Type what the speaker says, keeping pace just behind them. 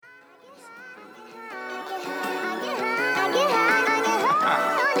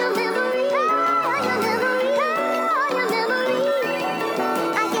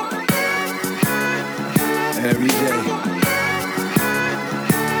Every day,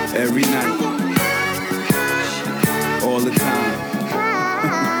 every night, all the time.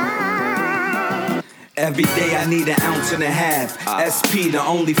 Every day I need an ounce and a half. SP, the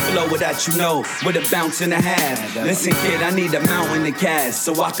only flow that you know, with a bounce and a half. Listen, kid, I need a mountain of cash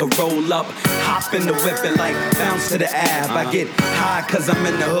so I can roll up, hop in the whip and like bounce to the ab. I get high cause I'm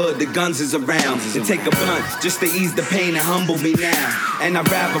in the hood, the guns is around. To take a blunt just to ease the pain and humble me now. And I'd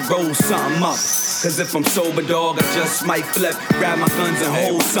rather roll something up. Cause if I'm sober, dog, I just might flip, grab my guns and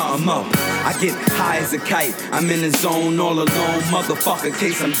hold something up. I get high as a kite, I'm in the zone all alone, motherfucker, in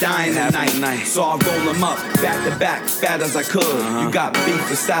case I'm dying tonight. So I roll them up, back to back, fat as I could. You got beef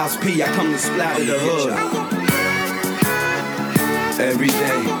with Styles P, I come to splatter the hood. Every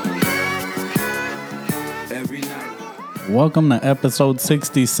day, every night. Welcome to episode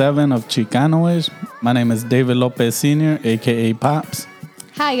 67 of Chicanoish. My name is David Lopez Sr., a.k.a. Pops.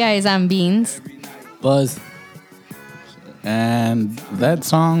 Hi guys, I'm Beans. Buzz. And that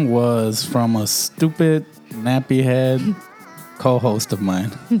song was from a stupid, nappy head co-host of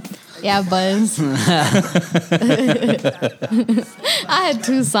mine. Yeah, Buzz. I had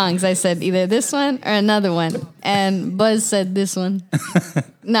two songs. I said either this one or another one. And Buzz said this one.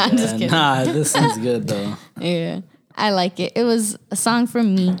 Nah, I'm just kidding. Nah, this one's good though. Yeah, I like it. It was a song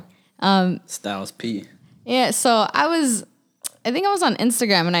from me. Styles P. Yeah, so I think I was on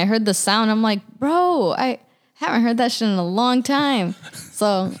Instagram and I heard the sound. I'm like, bro, I haven't heard that shit in a long time.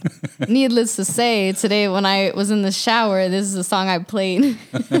 So, needless to say, today when I was in the shower, this is the song I played.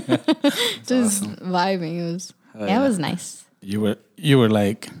 Just awesome. Vibing. It was, it was nice. You were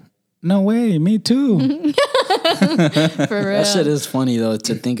like, no way, me too. For real. That shit is funny though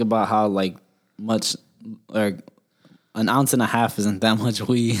to think about how like much, like an ounce and a half isn't that much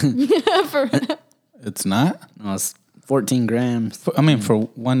weed. For real. It's not? No, it's 14 grams. For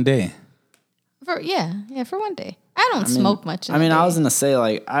one day. For one day. I don't smoke much. I was gonna say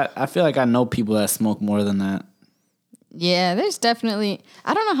like I feel like I know people that smoke more than that. Yeah, there's definitely.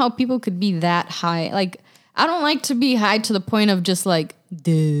 I don't know how people could be that high. Like I don't like to be high to the point of just like,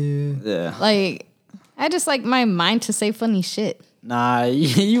 dude. Yeah. Like I just like my mind to say funny shit. Nah,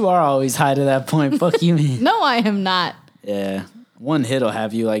 you are always high to that point. Fuck you, mean? No, I am not. Yeah, one hit will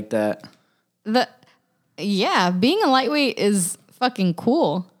have you like that. Being a lightweight is fucking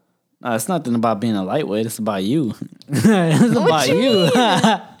cool. No, it's nothing about being a lightweight. It's about you. It's about you.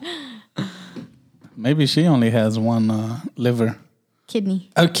 Maybe she only has one liver. Kidney.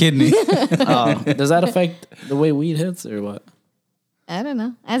 Oh, kidney. Does that affect the way weed hits or what? I don't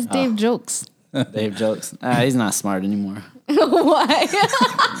know. As Dave jokes. Dave jokes. He's not smart anymore. Why?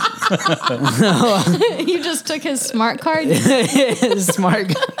 You just took his smart card?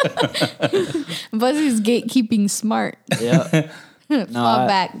 Smart. Buzzy's gatekeeping smart. Yeah. Fall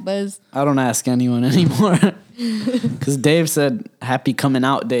back, Buzz. I don't ask anyone anymore. Because Dave said happy coming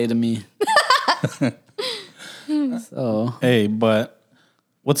out day to me. So. Hey, but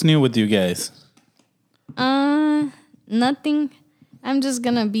what's new with you guys? Nothing. I'm just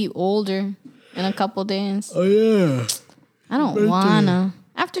gonna be older in a couple days. Oh, yeah. I don't wanna.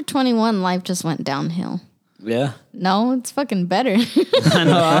 After 21, life just went downhill. Yeah. No, it's fucking better. I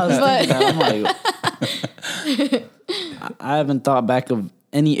know. I was thinking that. I'm like, I haven't thought back of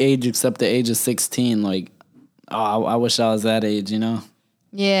any age except the age of 16. Like, I wish I was that age, you know?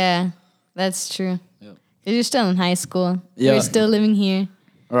 Yeah, that's true. Yep. You're still in high school. Yeah. You're still living here.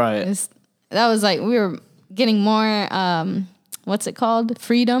 Right. That was like, we were getting more, what's it called?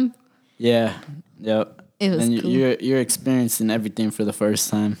 Freedom. Yeah. Yep. It was and cool. You're experiencing everything for the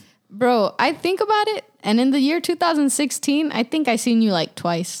first time. Bro, I think about it, and in the year 2016, I think I seen you like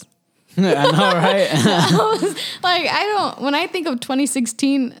twice. I know, right? I was like, when I think of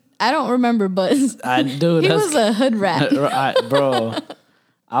 2016, I don't remember Buzz. He was a hood rat. Bro,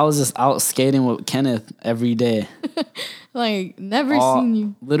 I was just out skating with Kenneth every day. Like, never seen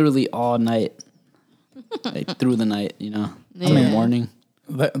you. Literally all night. Like, through the night, you know? Yeah. In the morning.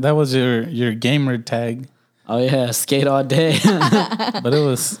 That was your gamer tag. Oh, yeah, skate all day. But it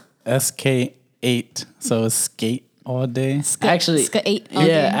was SK8, so it's skate all day. Actually, Skate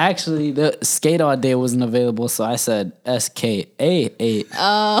the skate all day wasn't available, so I said SKA8.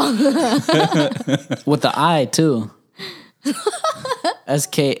 Oh. With the I, too.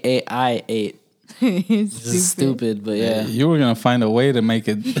 SKAI8. It's stupid, but yeah. You were going to find a way to make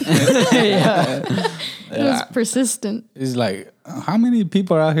it. Yeah. It was persistent. It's like, how many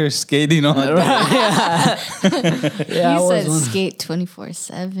people are out here skating on it? Yeah, you said skate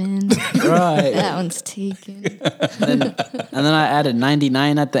 24/7. Right. That one's taken. And then I added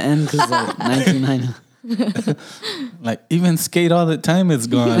 99 at the end because like 99. Like even skate all the time is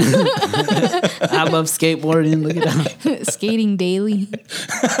gone. I love skateboarding. Look at that. Skating daily.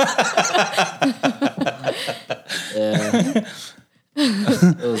 Yeah.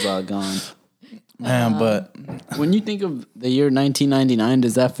 It was all gone. Man, but When you think of the year 1999,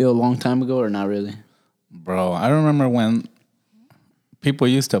 does that feel a long time ago or not really? bro, I remember when people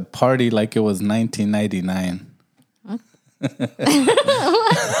used to party like it was 1999.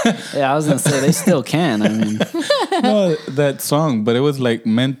 Yeah, I was gonna say they still can. I mean, No, that song, but it was like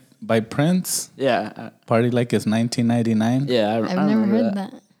meant by Prince. yeah, Party like it's 1999. yeah. I've I never remember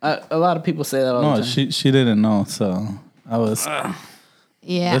heard that. A lot of people say that all No, the time. she didn't know, so I was.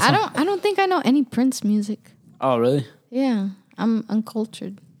 Yeah, Listen. I don't think I know any Prince music. Oh, really? Yeah, I'm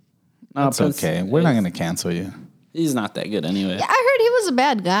uncultured. No, It's Prince- okay. We're not gonna cancel you. He's not that good anyway. Yeah, I heard he was a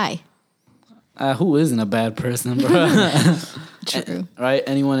bad guy. Who isn't a bad person, bro? True. Right?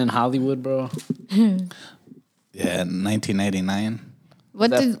 Anyone in Hollywood, bro? Yeah, 1999.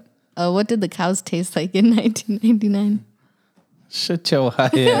 What did the cows taste like in 1999? Shut your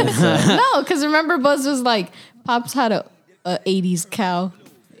high ass up. No, because remember Buzz was like, Pops had a 80s cow.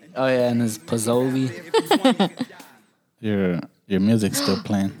 Oh yeah, and his Pozzoli. Your music's still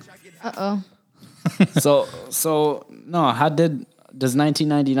playing. So no. Does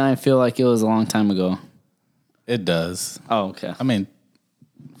 1999 feel like it was a long time ago? It does. Oh, okay. I mean,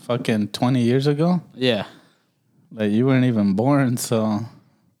 fucking 20 years ago? Yeah. Like, you weren't even born, so.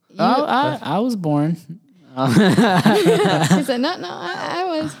 I was born. He said, no, I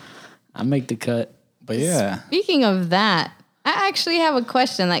was. I make the cut. But yeah. Speaking of that, I actually have a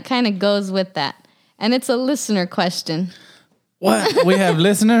question that kind of goes with that. And it's a listener question. What? We have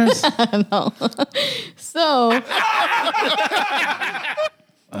listeners? So,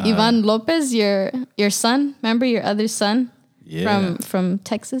 Ivan Lopez, your son, remember your other son Yeah. from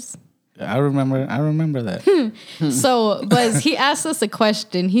Texas? I remember that. So, Buzz, he asked us a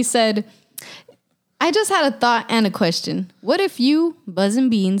question. He said, I just had a thought and a question. What if you, Buzz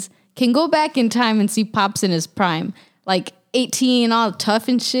and Beans, can go back in time and see Pops in his prime? Like 18, all tough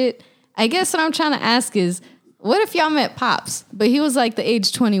and shit. I guess what I'm trying to ask is, what if y'all met Pops, but he was like the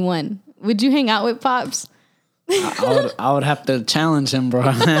age 21? Would you hang out with Pops? I would have to challenge him, bro.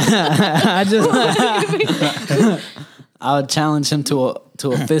 I would challenge him to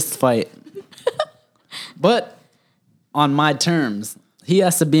a fist fight, but on my terms. He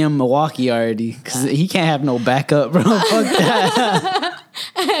has to be in Milwaukee already because he can't have no backup, bro. Fuck that.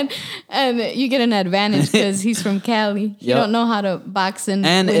 And you get an advantage because he's from Cali. You Yep. don't know how to box in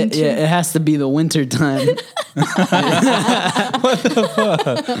And winter. it has to be the winter time.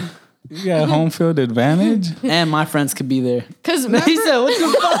 You got home field advantage? And my friends could be there. Because He said, "What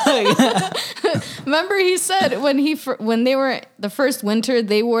the fuck?" remember he said when they were the first winter,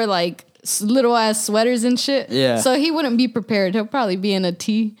 they wore like little ass sweaters and shit. Yeah. So he wouldn't be prepared. He'll probably be in a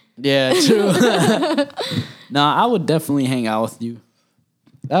tee. Yeah, true. No, I would definitely hang out with you.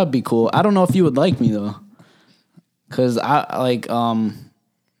 That would be cool. I don't know if you would like me though, cause I like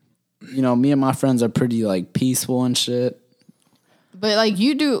me and my friends are pretty like peaceful and shit. But like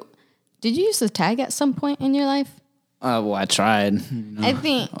you do, did you used to tag at some point in your life? Well, I tried. I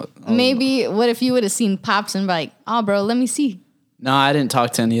think maybe what if you would have seen Pops and be like, oh, bro, let me see. No, I didn't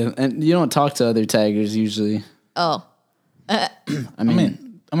talk to any of them. And you don't talk to other taggers usually. Oh, I I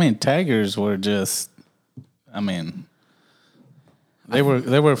mean, taggers were just. I mean, they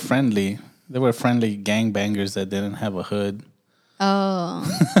were friendly. They were friendly gangbangers that didn't have a hood. oh.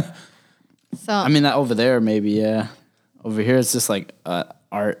 So I mean, that over there maybe, yeah. Over here it's just like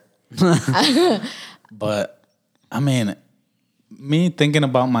art. But I mean, me thinking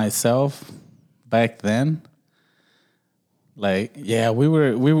about myself back then, like, yeah, we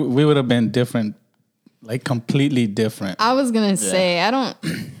would have been different, like completely different. I was gonna say I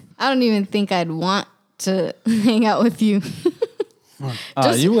don't even think I'd want to hang out with you.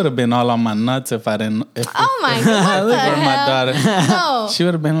 You would have been all on my nuts if I didn't. Oh my god! Look at my daughter. No, She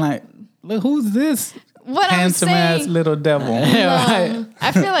would have been like, "Look, who's this what handsome I'm ass saying. little devil?"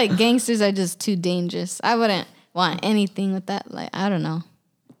 I feel like gangsters are just too dangerous. I wouldn't want anything with that. Like I don't know.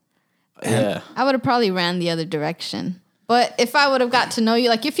 Yeah. I would have probably ran the other direction. But if I would have got to know you,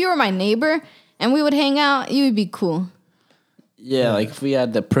 like if you were my neighbor and we would hang out, you would be cool. Yeah, like if we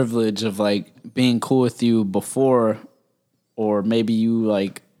had the privilege of like being cool with you before, or maybe you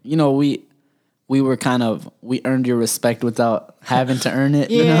like, we earned your respect without having to earn it.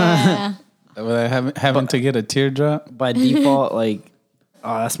 Yeah. Without having to get a teardrop. By default, like,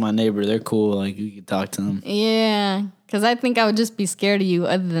 oh, that's my neighbor. They're cool. Like, you can talk to them. Yeah. Because I think I would just be scared of you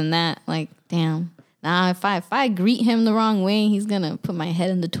other than that. Like, damn. Nah, if I greet him the wrong way, he's gonna put my head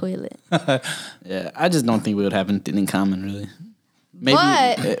in the toilet. Yeah, I just don't think we would have anything in common, really. Maybe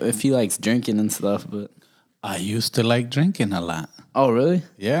But- if he likes drinking and stuff, but I used to like drinking a lot. oh, really?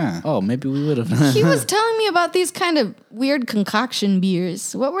 Yeah. Oh, maybe we would have. He was telling me about these kind of weird concoction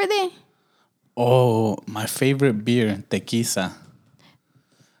beers. What were they? Oh, my favorite beer, tequila.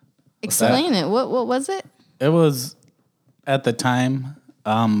 Explain it. What was it? It was at the time.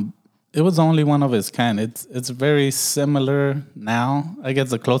 It was only one of its kind. It's very similar now. I guess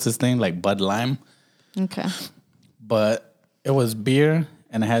the closest thing like Bud Lime, Okay. but it was beer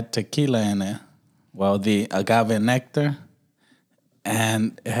and it had tequila in it. Well, the agave nectar,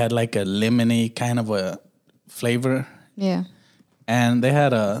 and it had like a lemony kind of a flavor. Yeah. And they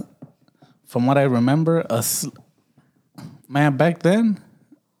had from what I remember, man, back then,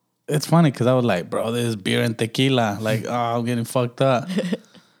 it's funny because I was like, bro, this is beer and tequila. Like, oh, I'm getting fucked up.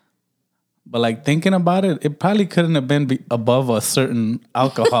 But like thinking about it, it probably couldn't have been above a certain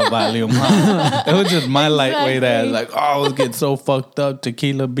alcohol volume. Huh? It was just my lightweight ass. Exactly. Like, oh, I was getting so fucked up,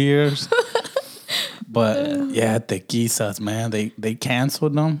 tequila beers. But yeah, tequisas, man, they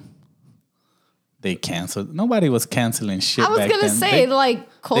canceled them. They canceled. Nobody was canceling shit. I was back gonna then. say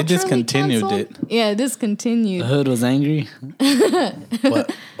like culturally discontinued canceled? it. Yeah, The discontinued. hood was angry.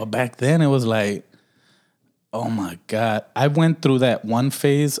 but back then it was like, oh my God. I went through that one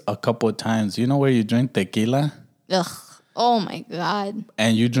phase a couple of times. You know where you drink tequila Ugh. Oh my god.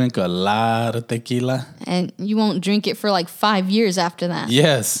 and you drink a lot of tequila? And you won't drink it for like 5 years after that.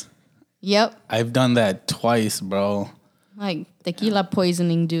 Yes. Yep. I've done that twice, bro. Like tequila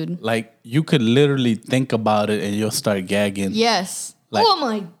poisoning, dude. Like you could literally think about it and you'll start gagging. Yes. Like- oh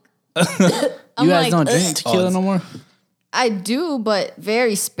my. You guys don't "Ugh." drink tequila no more? I do, but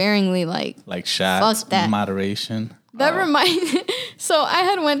very sparingly. Like shots, Fuck that. moderation. that reminded. So I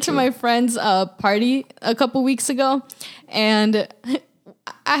had went to my friend's party a couple weeks ago, and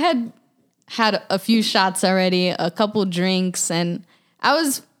I had a few shots already, a couple drinks, and I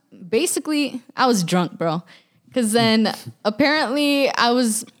was drunk, bro. Because then apparently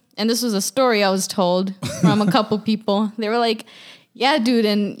and this was a story I was told from a couple people. They were like, yeah, dude,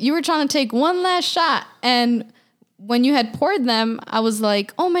 and you were trying to take one last shot. And when you had poured them, I was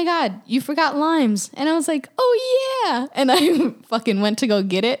like, oh my God, you forgot limes. And I was like, oh yeah. And I fucking went to go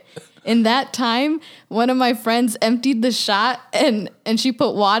get it. In that time, one of my friends emptied the shot and she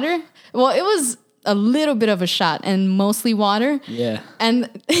put water. Well, it was a little bit of a shot and mostly water. Yeah. And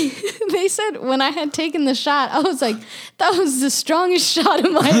they said when I had taken the shot, I was like, that was the strongest shot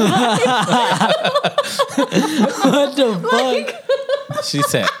of my life. What the fuck? She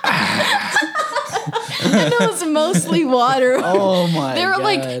said, And it was mostly water. Oh my They were God.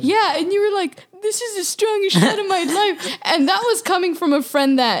 like, yeah. And you were like, this is the strongest shot of my life. And that was coming from a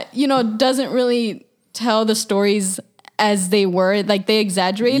friend that, doesn't really tell the stories as they were. Like they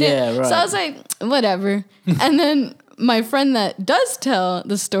exaggerate Yeah, it. right. So I was like, whatever. And then my friend that does tell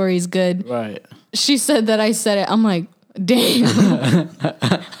the stories good, Right. she said that I said it. I'm like, damn.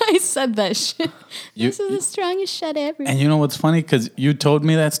 I said that shit. This is the strongest shot ever. and you know what's funny? Because you told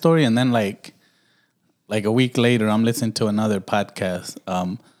me that story, and then like a week later, I'm listening to another podcast,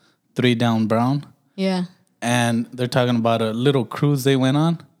 3 Down Brown, Yeah. and they're talking about a little cruise they went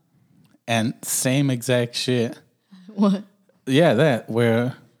on, and same exact shit. What? Yeah, that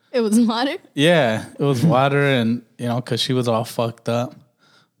where It was water? yeah, it was water, and because she was all fucked up.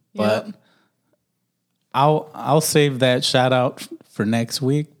 But Yep. I'll save that shout out for next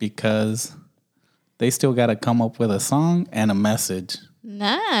week because they still got to come up with a song and a message.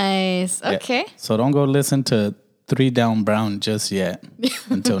 Nice. Yeah. Okay. So don't go listen to 3 Down Brown just yet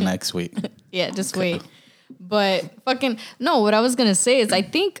until next week. Yeah, just wait. But fucking no, what I was gonna say is I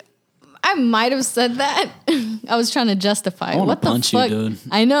think I might have said that. I was trying to justify it. wanna What the punch you, fuck? dude.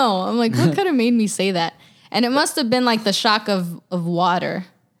 I know. I'm like, what could have made me say that? And it must have been like the shock of water.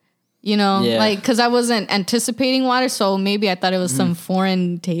 Yeah. Like because I wasn't anticipating water, so maybe I thought it was some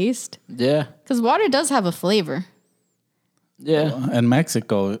foreign taste. Yeah. Because water does have a flavor. Yeah. In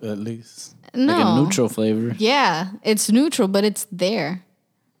Mexico, at least. No. Like a neutral flavor. Yeah, it's neutral, but it's there.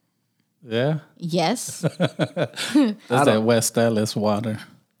 Yeah. Yes. That's that West Ellis water.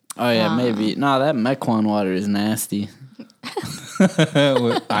 Oh yeah, maybe. No, that Mequon water is nasty.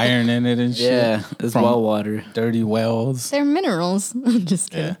 With iron in it and shit. Yeah, it's From well water. dirty wells. They're minerals. I'm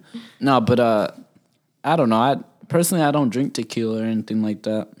just kidding. No, but I don't know. I personally don't drink tequila or anything like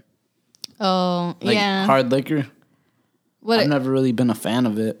that. Oh, Like yeah. hard liquor. What I've never really been a fan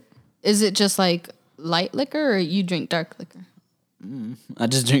of it. is it just like light liquor or you drink dark liquor? I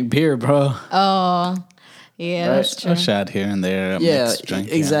just drink beer, bro. Oh, Yeah, Right. that's true. A shot here and there. A Yeah, mixed drink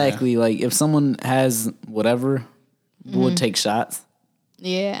here and exactly. Like if someone has whatever, we'll take shots.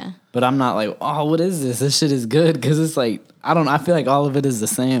 Yeah. But I'm not like, oh, what is this? This shit is good because it's like I feel like all of it is the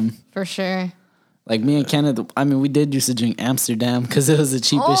same. For sure. Like me and Kenneth, I mean, we did used to drink Amsterdam because it was the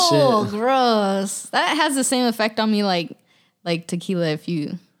cheapest Oh, shit. gross. That has the same effect on me like tequila if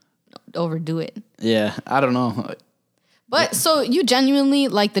you overdo it. Yeah, I don't know. But so you genuinely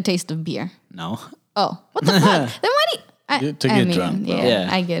like the taste of beer? No. Oh, what the fuck? Then why do you... To get drunk, bro. Yeah, Yeah.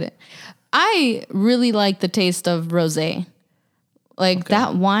 I get it. I really like the taste of rosé. Like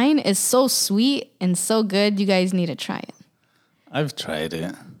that wine is so sweet and so good. You guys need to try it. I've tried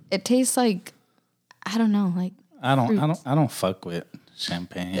it. It tastes like, I don't know, like I don't fuck with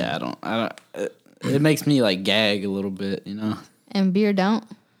champagne. Yeah, I don't. It makes me like gag a little bit, you know. and beer don't.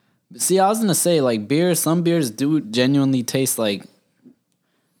 See, I was gonna say like beer. Some beers do genuinely taste like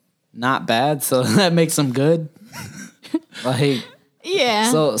not bad, so that makes them good. Like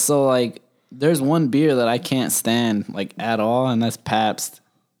Yeah. so like there's one beer that I can't stand like at all, and that's Pabst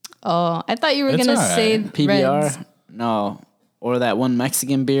Oh, I thought you were It's gonna alright. say PBR. Reds. No, or that one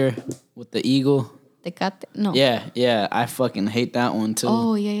Mexican beer with the eagle. Tecate. No. Yeah, I fucking hate that one too.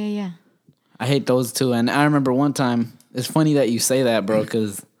 Oh yeah. I hate those two. And I remember one time, it's funny that you say that, bro,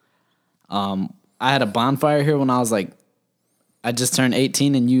 because I had a bonfire here when I was like, I just turned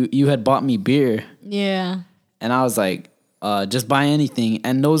 18 and you had bought me beer. Yeah. And I was like, just buy anything.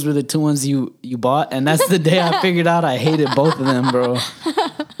 And those were the two ones you bought. And that's the day I figured out I hated both of them, bro.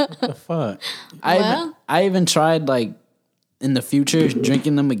 What the fuck? I even tried like in the future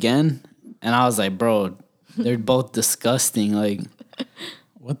drinking them again. And I was like, bro, they're both disgusting. Like,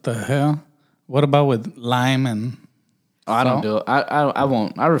 What the hell? What about with lime and... I don't do it. I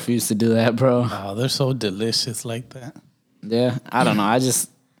won't. I refuse to do that, bro. Oh, they're so delicious like that. Yeah, I don't know. I just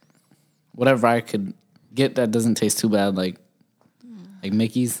whatever I could get that doesn't taste too bad, like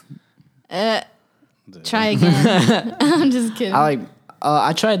Mickey's. Try again. I'm just kidding. I like.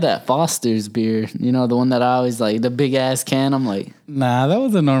 I tried that Foster's beer. You know, the one that I always like, the big ass can. I'm like, Nah, that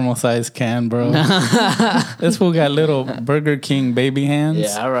was a normal size can, bro. This fool got little Burger King baby hands.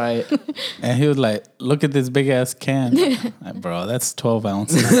 yeah, all right. And he was like, look at this big ass can. Like, bro, that's 12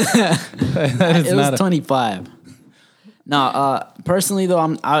 ounces. That is It not was a, 25. No, personally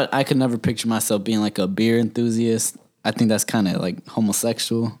though, I could never picture myself being like a beer enthusiast. I think that's kind of like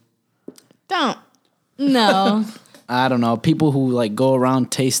homosexual. Don't. No. I don't know. People who like go around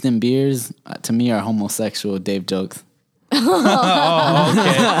tasting beers to me are homosexual. Dave jokes. oh,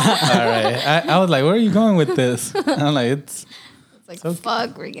 okay. All right. I was like, where are you going with this? I'm like, it's, It's like,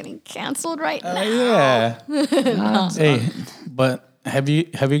 fuck, we're getting canceled right now. yeah. Hey, but have you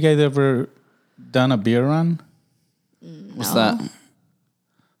guys ever done a beer run? What's that?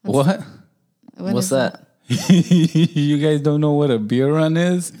 What? What's that? You guys don't know what a beer run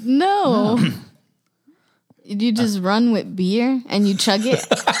is? No. You just run with beer and you chug it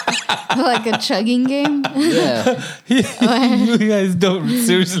like a chugging game. Yeah. You guys don't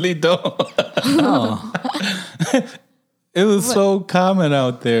seriously don't. Oh, It was so common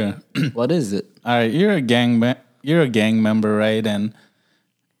out there. what is it? All right, you're a gang member, right? And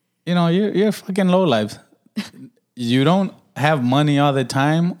you know you're fucking lowlife. You don't have money all the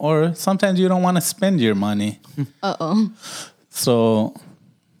time, or sometimes you don't want to spend your money. So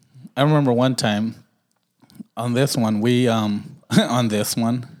I remember one time on this one on this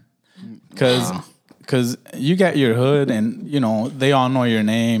one because you got your hood and you know they all know your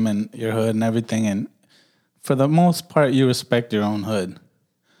name and your hood and everything, and for the most part you respect your own hood,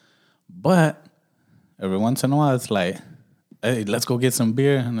 but every once in a while it's like, hey, let's go get some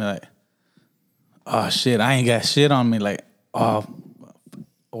beer, and they're like, oh shit, I ain't got shit on me, like, oh,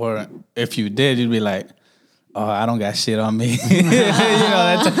 or if you did you'd be like, oh, I don't got shit on me. You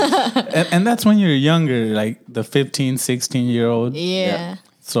know, and that's when you're younger, like the 15, 16-year-old. Yeah.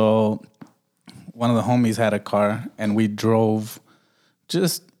 So one of the homies had a car, and we drove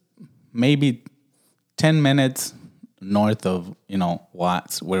just maybe 10 minutes north of, you know,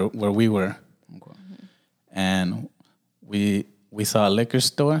 Watts, where we were. Okay. And we saw a liquor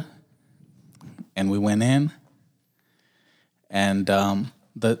store, and we went in. And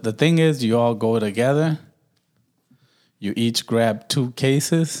the thing is, you all go together. You each grab 2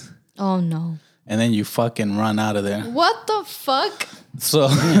 cases, Oh no. and then you fucking run out of there. What the fuck? So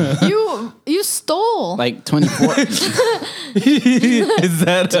You stole. Like 24, is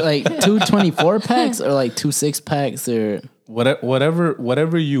that like 2 24 packs or like 2 6-packs or?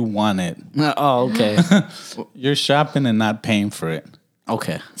 whatever you wanted? Oh, okay. You're shopping and not paying for it.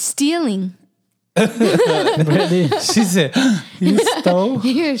 Okay. Stealing. Brittany, She said, "You stole."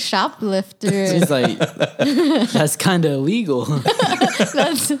 You're a shoplifter. she's like, that's kind of illegal.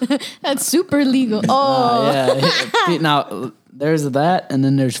 That's super legal. Oh, Yeah. Now there's that, and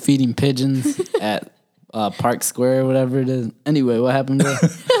then there's feeding pigeons at Park Square, whatever it is. Anyway, what happened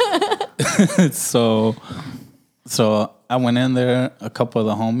there? So I went in there, a couple of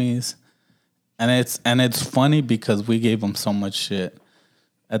the homies, and it's funny because we gave them so much shit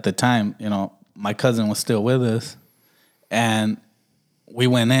at the time. You know, my cousin was still with us, and we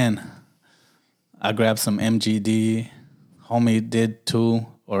went in. I grabbed some MGD. Homie did too,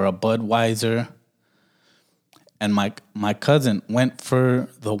 or a Budweiser. And my cousin went for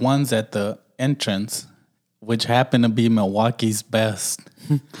the ones at the entrance, which happened to be Milwaukee's Best.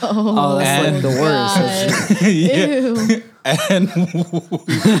 Oh, that's like the worst. Ew.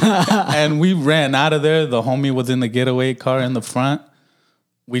 And we ran out of there. The homie was in the getaway car in the front.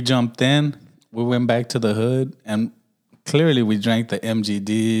 We jumped in. We went back to the hood, and clearly we drank the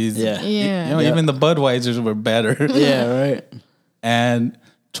MGDs. Yeah. Yeah. You know, even the Budweisers were better. Yeah, right. And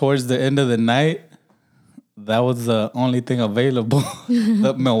towards the end of the night, that was the only thing available.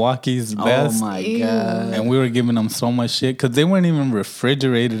 The Milwaukee's Best. Oh my Ew. god. And we were giving them so much shit because they weren't even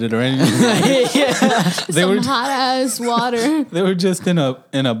refrigerated or anything. They Some were hot ass water. they were just in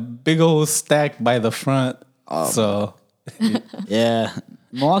a big old stack by the front. So Yeah.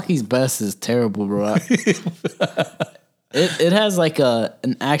 Milwaukee's Best is terrible, bro. It has like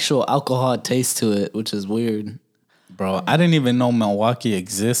an actual alcohol taste to it, which is weird. bro, I didn't even know Milwaukee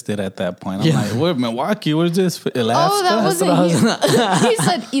existed at that point. I'm like, we're Milwaukee, we're just Alaska. Oh, that wasn't he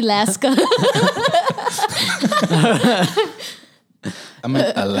said Alaska. I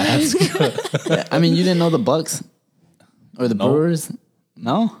meant Alaska. I mean, you didn't know the Bucks or the Brewers?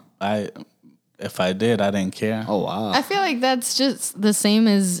 No? If I did, I didn't care. Oh wow. I feel like that's just the same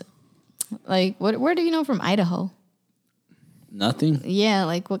as like where do you know from Idaho? Nothing. Yeah,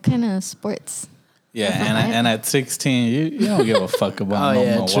 like what kind of sports? Yeah, and at 16, you don't give a fuck about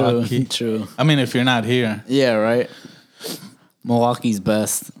Milwaukee. True. I mean, if you're not here. Yeah, right. Milwaukee's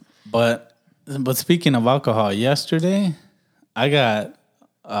Best. But speaking of alcohol, yesterday I got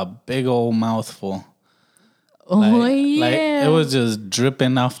a big old mouthful. Oh Like yeah. it was just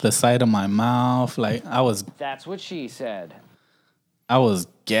dripping off the side of my mouth. Like That's what she said. I was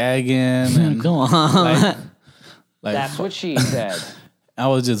gagging and Come on. like That's what she said. I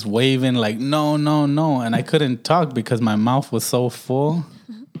was just waving like no, and I couldn't talk because my mouth was so full.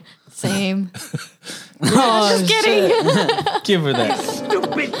 Same. Oh, Just kidding. Give her that. Stupid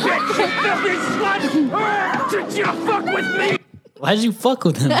bitch, you filthy slut! Did you fuck with me? Why'd you fuck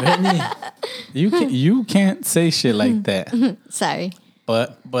with him, Brittany? You can't say shit like that. Sorry.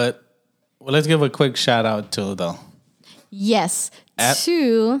 But well, let's give a quick shout out to though. Yes. At-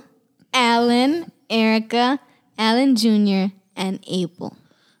 To Alan, Erica, Alan Jr., and Abel.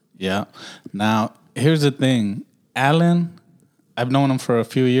 Yeah. Now, here's the thing. Alan, I've known him for a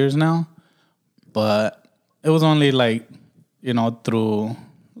few years now, but it was only like, through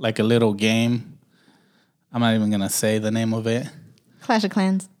like a little game. I'm not even going to say the name of it. Clash of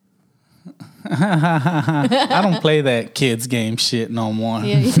Clans. I don't play that kids game shit no more.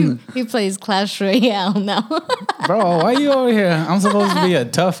 Yeah, he plays Clash Royale now. Bro, why you over here? I'm supposed to be a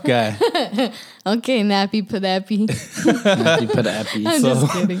tough guy. Okay, Nappy Padappy. You put an epi. I'm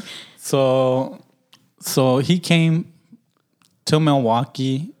just kidding. So he came to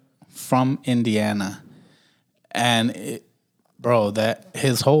Milwaukee from Indiana. And that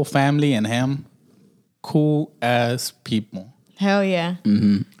his whole family and him, cool as people. Hell yeah.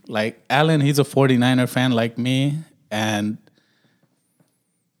 Like Alan, he's a 49er fan like me. And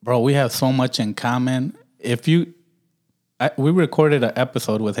bro, we have so much in common. We recorded an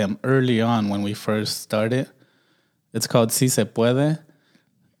episode with him early on when we first started. It's called Si Se Puede.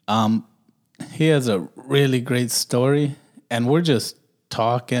 He has a really great story, and we're just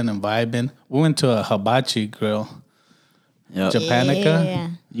talking and vibing. We went to a hibachi grill, Yep. Japanica. Yeah.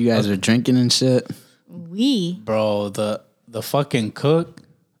 You guys are drinking and shit. Bro, the fucking cook,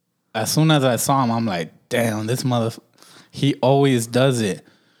 as soon as I saw him, I'm like, damn, this he always does it.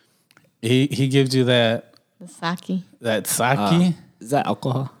 He gives you that The sake. sake, Is that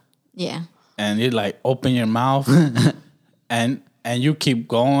alcohol? Yeah. and you like open your mouth, and you keep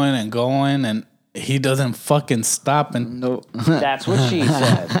going and going, and he doesn't fucking stop. And No. That's what she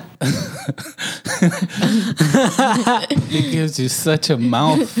said. it gives you such a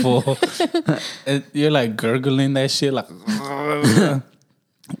mouthful. You're like gurgling that shit, like.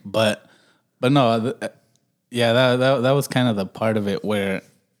 but no, that was kind of the part of it where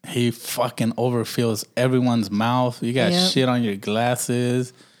he fucking overfills everyone's mouth. You got Yep. shit on your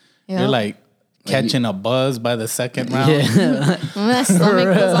glasses. Yep. You're like catching a buzz by the second round. Yeah. My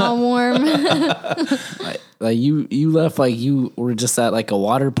stomach was all warm. Like you left like you were just at like a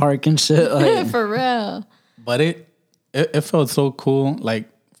water park and shit. Like For real. But it felt so cool, like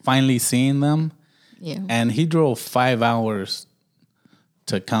finally seeing them. Yeah. And he drove 5 hours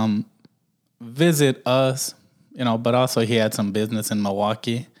to come visit us, you know, but also he had some business in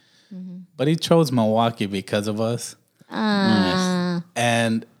Milwaukee. But he chose Milwaukee because of us. And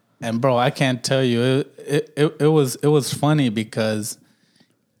bro, I can't tell you, it was funny because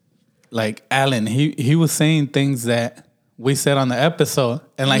like Alan, he was saying things that we said on the episode,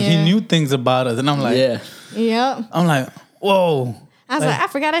 and like he Yeah. knew things about us, and I'm like, yeah. Yep. I'm like, whoa, I was like, I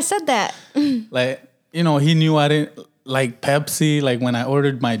forgot I said that. like, you know, he knew I didn't like Pepsi. Like when I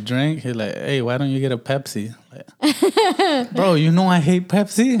ordered my drink, he's like, hey, why don't you get a Pepsi? Like, bro, you know I hate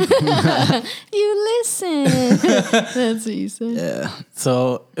Pepsi. You listen. That's what you said. Yeah.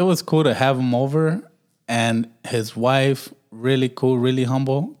 So it was cool to have him over, and his wife, really cool, really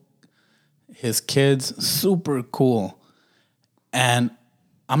humble. His kids, super cool. And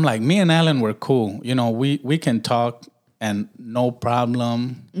I'm like, me and Alan were cool. You know, we can talk and no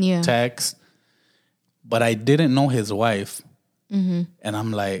problem, Yeah. text. But I didn't know his wife. And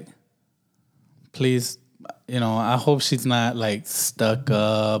I'm like, please, you know, I hope she's not like stuck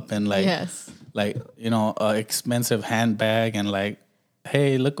up and like, Yes. like, you know, a expensive handbag and like,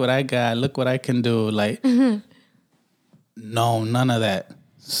 hey, look what I got, look what I can do. Like, no, none of that.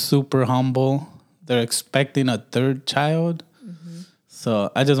 Super humble. They're expecting a third child.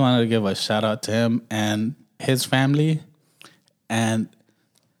 So I just wanted to give a shout out to him and his family. And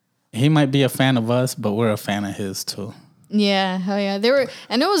he might be a fan of us, but we're a fan of his too. Yeah, hell yeah. They were,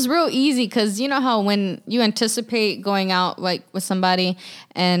 and it was real easy because you know how when you anticipate going out like with somebody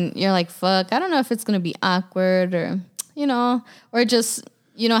and you're like, fuck, I don't know if it's gonna be awkward or, you know, or just,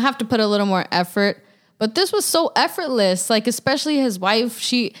 you know, have to put a little more effort. But this was so effortless. Like, especially his wife,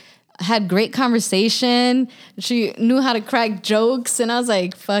 she had great conversation. She knew how to crack jokes. And I was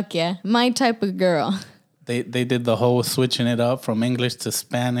like, fuck yeah, my type of girl. They did the whole switching it up from English to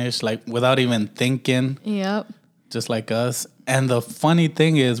Spanish, like without even thinking. Yep. Just like us. And the funny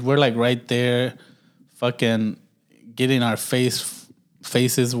thing is, we're like right there, fucking getting our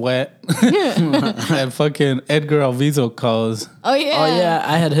faces wet. And fucking Edgar Alviso calls. Oh yeah. Oh yeah,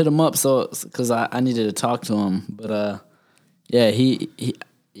 I had hit him up because I needed to talk to him, but yeah,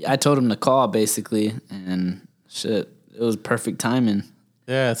 I told him to call basically, and shit, it was perfect timing.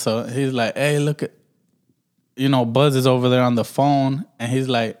 Yeah, so he's like, hey, look at, you know, Buzz is over there on the phone, and he's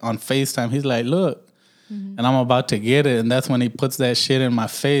like, on FaceTime, he's like, look. And I'm about to get it, and that's when he puts that shit in my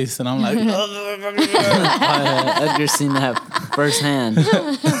face, and I'm like, Edgar's seen that firsthand.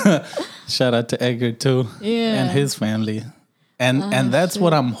 shout out to Edgar too, Yeah. and his family, and that's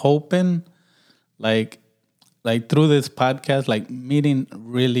what I'm hoping, like through this podcast, like meeting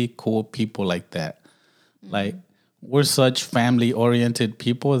really cool people like that. Like we're such family oriented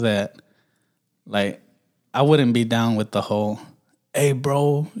people that, like, I wouldn't be down with the whole, hey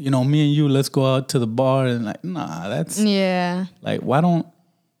bro, you know, me and you, let's go out to the bar, and like, nah, that's Yeah. like, why don't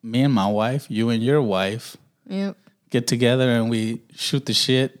me and my wife, you and your wife, Yep. get together and we shoot the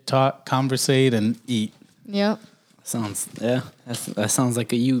shit, talk, conversate, and eat. Yep. That sounds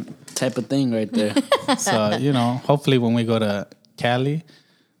like a you type of thing right there. So, you know, hopefully when we go to Cali,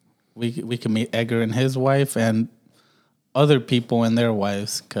 we can meet Edgar and his wife and other people and their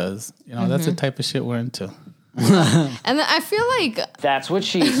wives, because, you know, that's the type of shit we're into. And then I feel like, That's what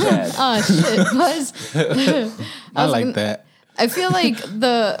she said. oh shit, Buzz. I like that. I feel like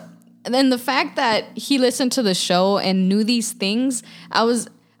the fact that he listened to the show and knew these things,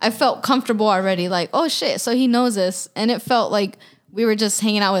 I felt comfortable already. Like, oh shit, so he knows this, and it felt like we were just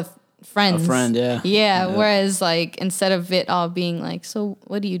hanging out with friends. A friend, yeah. Yeah. Whereas like instead of it all being like, so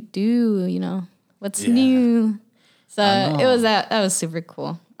what do? You know, what's new? So it was that was super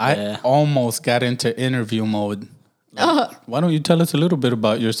cool. I almost got into interview mode. Like, why don't you tell us a little bit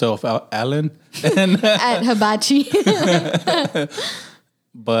about yourself, Alan? And At Hibachi.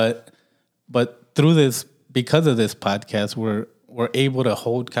 but through this, because of this podcast, we're able to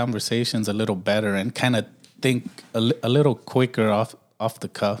hold conversations a little better and kind of think a little quicker off the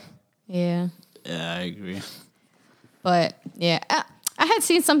cuff. Yeah. Yeah, I agree. But yeah, I had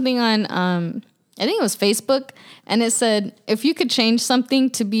seen something on, I think it was Facebook, and it said, if you could change something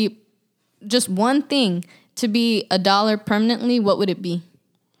to be just one thing to be $1 permanently, what would it be?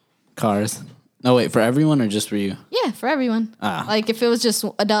 Cars. No, wait, for everyone or just for you? Yeah, for everyone. Ah. Like if it was just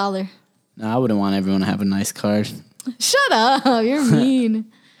 $1. No, I wouldn't want everyone to have a nice car. Shut up, you're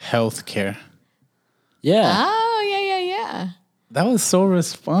mean. Healthcare. Yeah. Oh, yeah. That was so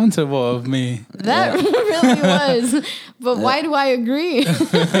responsible of me. That really was. But why do I agree?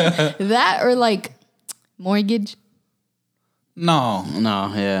 That or like mortgage? No,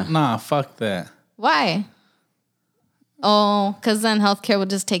 Yeah. nah, fuck that. Why? Oh, because then healthcare would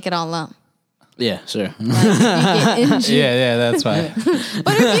just take it all up. Yeah, sure. You get injured. Yeah, that's right.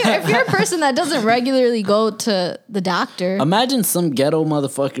 But if you're a person that doesn't regularly go to the doctor, Imagine some ghetto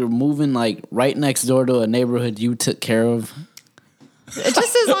motherfucker moving like right next door to a neighborhood you took care of.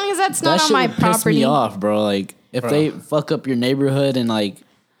 just as long as that's not That on shit my would piss property. me off, bro. Like if they fuck up your neighborhood and like,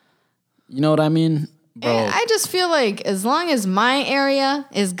 you know what I mean? I just feel like as long as my area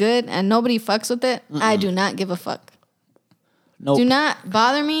is good and nobody fucks with it, I do not give a fuck. Nope. Do not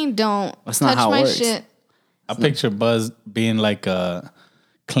bother me. Don't That's not touch how it my works. shit. I picture Buzz being like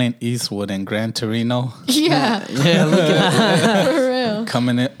Clint Eastwood in Gran Torino, Yeah, Yeah, look at for real.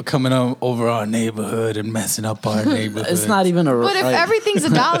 coming over our neighborhood and messing up our neighborhood. it's not even a. But if like, everything's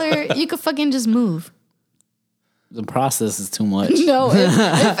 $1, you could fucking just move. the process is too much. No,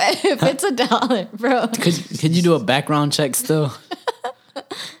 if it's $1, bro. Could you do a background check still?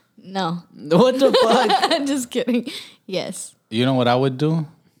 No, What the fuck? I'm just kidding. Yes. You know what I would do?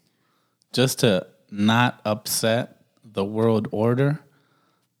 Just to not upset the world order,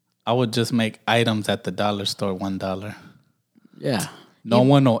 I would just make items at the dollar store $1. Yeah, No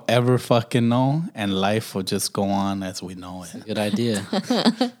one will ever fucking know, and life will just go on as we know it. good idea.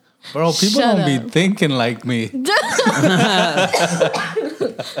 Bro, people Shut don't be up. thinking like me.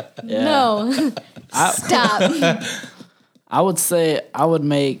 No. Stop. I would say I would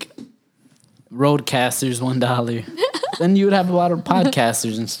make roadcasters $1. Then you would have a lot of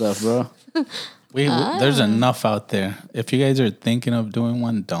podcasters and stuff, bro. There's enough out there. If you guys are thinking of doing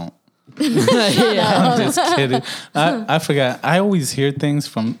one, don't. Yeah. I'm just kidding. I forgot. I always hear things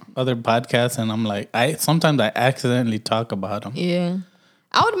from other podcasts, and I'm like, sometimes I accidentally talk about them. Yeah.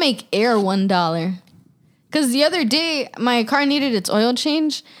 I would make air $1. Because the other day, my car needed its oil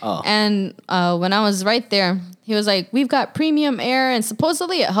change. Oh. And when I was right there, he was like, we've got premium air, and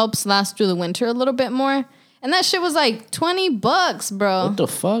supposedly it helps last through the winter a little bit more. And that shit was like $20, bro. What the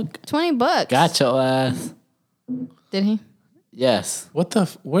fuck? $20. Got your ass. Did he? Yes. What the?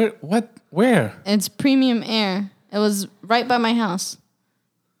 Where? It's premium air. It was right by my house.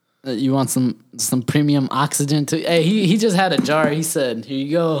 You want some premium oxygen too? Hey, he just had a jar. He said, "Here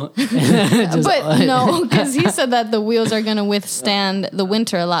you go." But no, because he said that the wheels are going to withstand the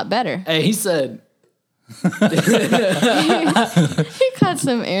winter a lot better. Hey, he said, He got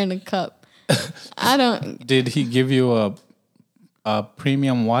some air in a cup. I don't. Did he give you a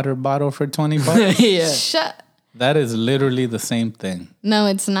premium water bottle for $20? "Yeah." Shut. That is literally the same thing. No,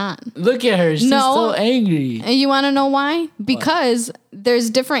 it's not. Look at her. She's No. so angry. And you want to know why? Because there's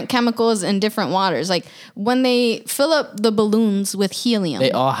different chemicals in different waters. Like when they fill up the balloons with helium,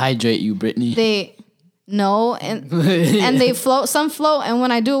 They all hydrate you, Brittany. no, and they float. Some float, and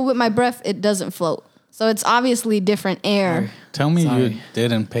when I do it with my breath, it doesn't float. So it's obviously different air. Tell me Sorry. you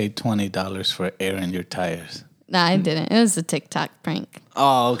didn't pay $20 for air in your tires. Nah, I didn't. It was a TikTok prank.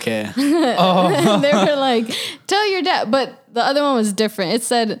 Oh, okay. They were like, "Tell your dad," but the other one was different. It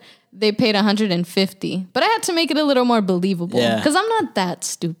said they paid $150, but I had to make it a little more believable Yeah. because I'm not that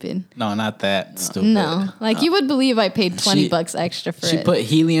stupid. No, not that stupid. No, like you would believe I paid $20 extra for She it. put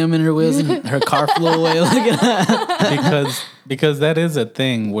helium in her wheels and her car flew away. Look at that. because that is a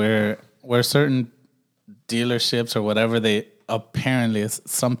thing where certain dealerships or whatever, they apparently it's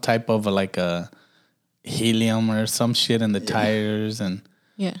some type of like a helium or some shit in the tires, and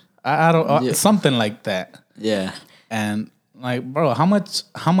Yeah. I don't something like that. Yeah. And like, bro, how much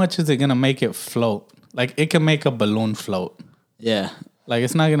is it gonna make it float? Like, it can make a balloon float. Yeah. Like,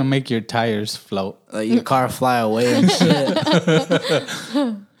 it's not gonna make your tires float. Like your car fly away and shit.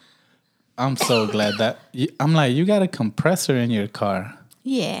 I'm so glad that I'm like, you got a compressor in your car.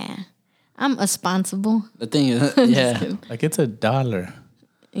 Yeah. I'm responsible. The thing is, yeah. Like, it's $1.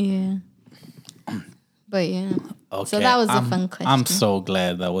 Yeah. But yeah. Okay, So that was a I'm- fun question. I'm so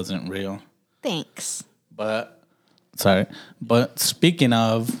glad that wasn't real. Thanks. But speaking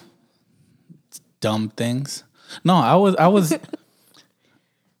of dumb things, no, I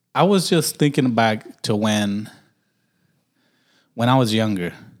was just thinking back to when I was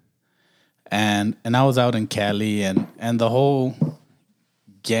younger, and I was out in Cali, and the whole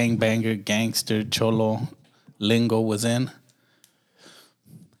gangbanger, gangster, cholo lingo was in,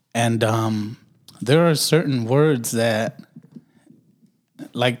 and there are certain words that,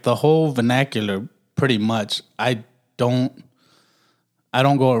 like the whole vernacular, pretty much, I don't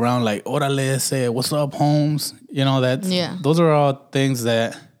go around like orale, say what's up, Holmes. You know, Yeah. those are all things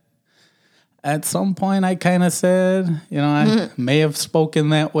that At some point, I kind of said, I may have spoken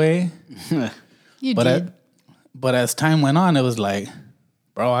that way. You But did. but as time went on, it was like,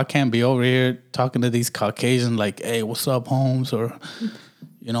 bro, I can't be over here talking to these Caucasians like, hey, what's up, Holmes? Or,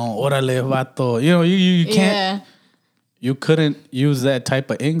 orale, vato. You can't, Yeah. you couldn't use that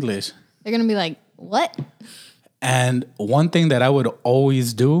type of English. They're going to be like, what? And one thing that I would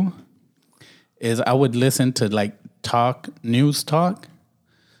always do is I would listen to like news talk,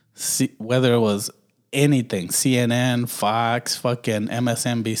 whether it was anything, CNN, Fox, fucking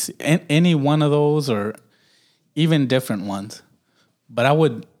MSNBC, any one of those or even different ones. But I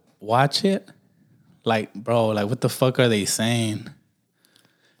would watch it like, bro, like what the fuck are they saying?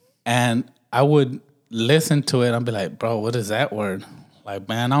 And I would listen to it and be like, bro, what is that word? Like,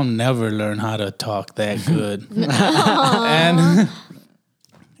 man, I'll never learn how to talk that good. and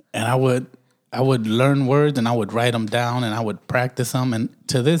I would learn words and I would write them down and I would practice them. And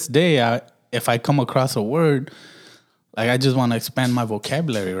to this day, if I come across a word, like I just want to expand my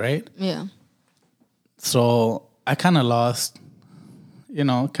vocabulary, right? Yeah. So I kind of lost, kind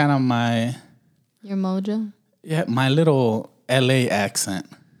of Your mojo? my little LA accent,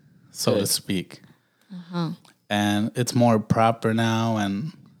 so to speak. And it's more proper now,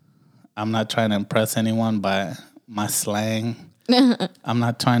 and I'm not trying to impress anyone by my slang. I'm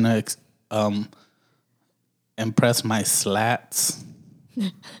not trying to impress my slats.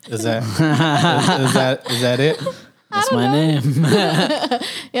 Is that is that it? That's my name.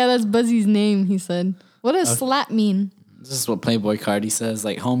 Yeah, that's Buzzy's name, he said. What does slat mean? This is what Playboy Cardi says,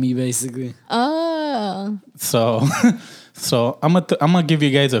 like homie, basically. Oh. So I'm gonna give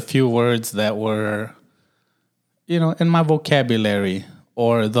you guys a few words that were, in my vocabulary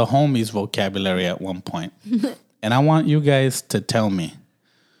or the homies' vocabulary at one point, and I want you guys to tell me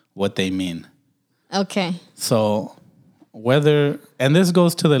what they mean. Okay. So and this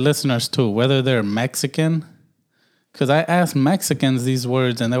goes to the listeners too, whether they're Mexican, because I asked Mexicans these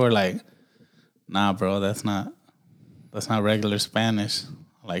words and they were like, nah, bro, that's not regular Spanish.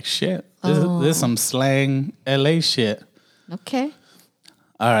 Like, shit, this is some slang LA shit. Okay.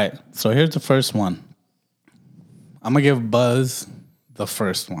 All right, so here's the first one. I'm going to give Buzz the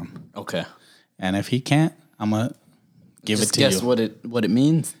first one. Okay. And if he can't, I'm going to give Just it to guess you. what it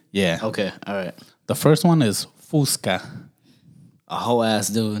means? Yeah. Okay, all right. The first one is Fusca. A whole ass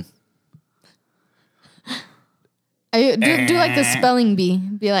dude. Do like the spelling bee.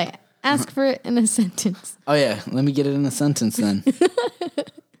 Be like, ask for it in a sentence. Oh yeah, let me get it in a sentence then.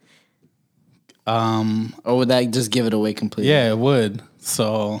 Or would that just give it away completely? Yeah, it would.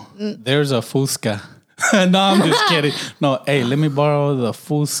 So there's a Fusca. No, I'm just kidding. No, hey, let me borrow the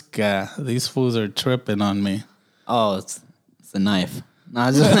Fusca. These fools are tripping on me. Oh, it's a knife. No,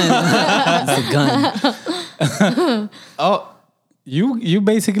 it's a gun. Oh, you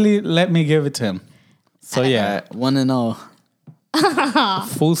basically let me give it to him. So yeah, All right, 1-0.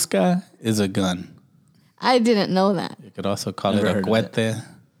 Fusca is a gun. I didn't know that. You could also call Never it a heard of it. cuete,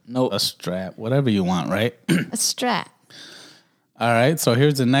 Nope. a strap, whatever you want, right? A strat. All right, so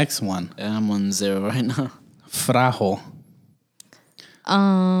here's the next one. Yeah, I'm 1-0 right now. Frajo.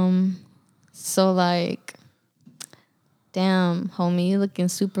 So like, damn, homie, you looking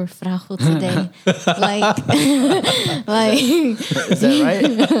super fragile today. like, Is that right?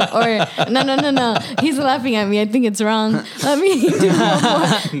 or no. He's laughing at me. I think it's wrong. Let me do one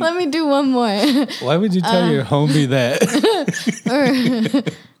more. Let me do one more. Why would you tell your homie that?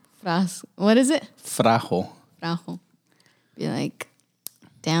 What is it? Frajo. Fragile. Be like,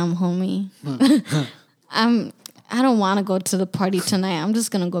 damn, homie. I don't want to go to the party tonight. I'm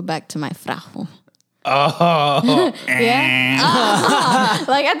just gonna go back to my fragile. Oh, Yeah.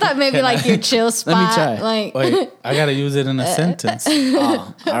 Like I thought maybe like your chill spot. me try. Like wait, I gotta use it in a sentence.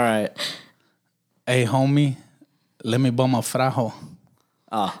 Oh, all right. Hey, homie, let me bum a frajo.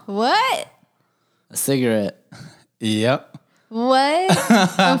 what? A cigarette. Yep. What?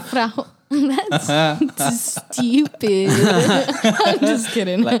 A fragile. That's stupid. I'm just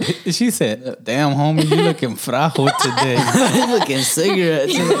kidding. Like, she said, damn, homie, you looking frajo today. Looking cigarette.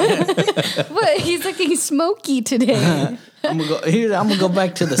 But he's looking smoky today. I'm gonna go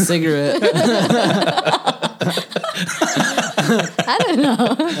back to the cigarette. I don't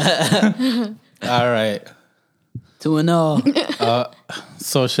know. All right. 2-0.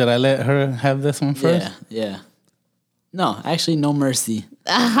 So should I let her have this one first? Yeah. No, actually, no mercy.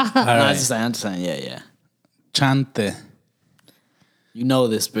 All No, right. I'm just saying. Yeah. Chante. You know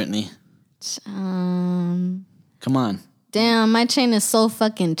this, Brittany. Come on. Damn, my chain is so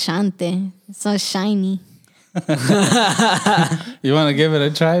fucking chante. It's so shiny. You want to give it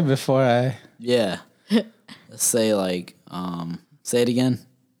a try before I... Yeah. Let's say like, say it again.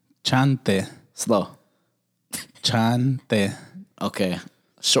 Chante. Slow. Chante. Okay.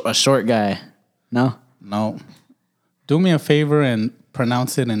 A short guy. No? No. Do me a favor and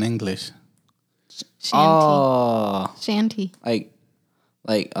pronounce it in English. Shanty. Oh. Shanty. Like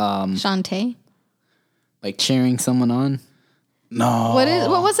Shantae. like cheering someone on. No.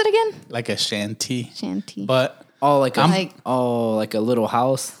 What was it again? Like a shanty. Shanty. But Oh, like a Like- like a little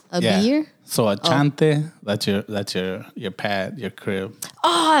house. a yeah. beer? So a chante, that's your pad, your crib.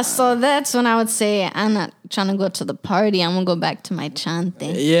 Oh, so that's when I would say I'm not trying to go to the party. I'm gonna go back to my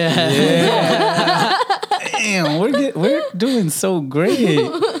chante. Yeah. Damn, we're doing so great.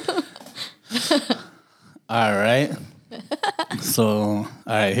 All right. So, all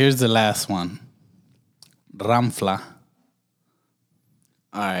right, here's the last one. Ramfla.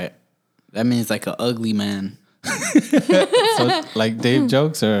 All right. That means like an ugly man. So, like Dave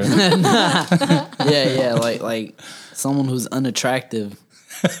jokes or Yeah, like someone who's unattractive.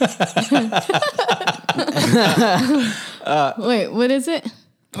 Wait, what is it?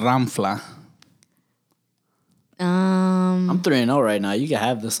 Ramfla. I'm 3-0 right now. You can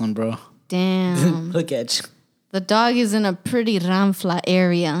have this one, bro. Damn. Look at you. The dog is in a pretty ramfla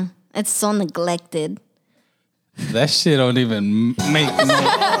area. It's so neglected. That shit don't even make no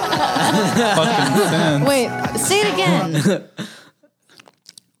fucking sense. Wait, say it again.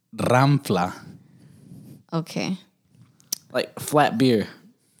 Ramfla. Okay. Like flat beer.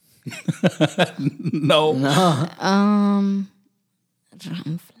 No. Ramfla.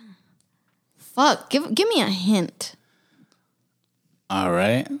 Fuck, give me a hint. All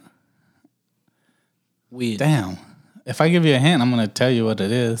right. Weed. Damn. If I give you a hint, I'm gonna tell you what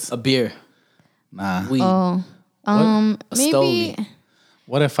it is. A beer. Nah. Weed. Oh. A Maybe stogie.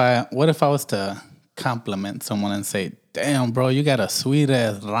 What if I was to compliment someone and say, "Damn, bro, you got a sweet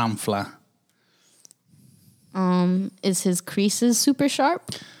ass ramfla." is his creases super sharp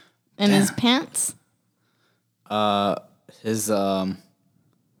in his pants? His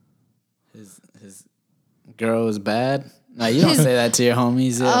girl is bad. No, you don't say that to your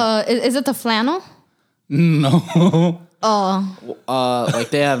homies. Yeah. Is it the flannel? No. Like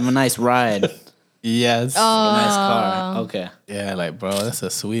they have a nice ride. Yes. A nice car. Okay. Yeah, like bro, that's a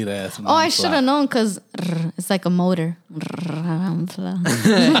sweet ass. Oh, I should have known because it's like a motor. I'm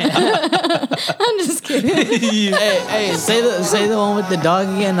just kidding. Hey, say the one with the dog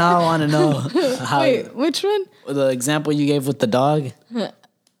again. I want to know how Wait, which one? the example you gave with the dog.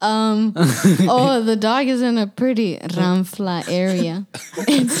 Oh, the dog is in a pretty ramfla area.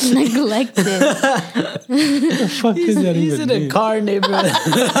 It's neglected. fuck is that He's in a car neighborhood.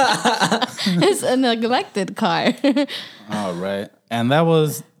 It's a neglected car. All right, and that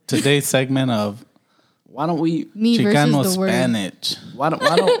was today's segment of Why don't we? Me Chicano versus the word. Spanish.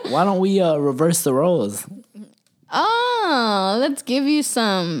 Why don't we reverse the roles? Oh, let's give you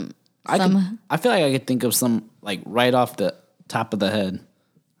some. I feel like I could think of some like right off the top of the head.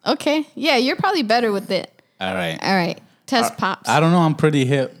 Okay. Yeah, you're probably better with it. All right. All right. Test pops. I don't know. I'm pretty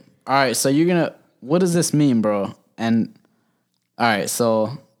hip. All right, so you're gonna. What does this mean, bro? And all right,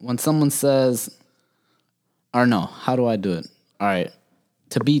 so when someone says, or no, how do I do it? All right,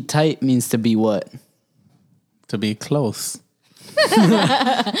 to be tight means to be what? To be close.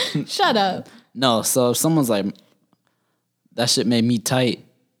 Shut up. No, so if someone's like, that shit made me tight.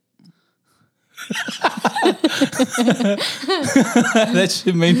 That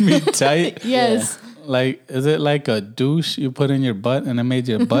shit made me tight. Yes. Like, is it like a douche you put in your butt and it made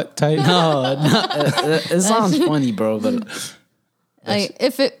your butt tight? No, it sounds funny, bro, but Like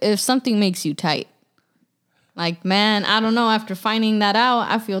if something makes you tight. Like, man, I don't know. After finding that out,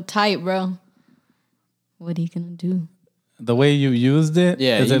 I feel tight, bro. What are you gonna do? The way you used it,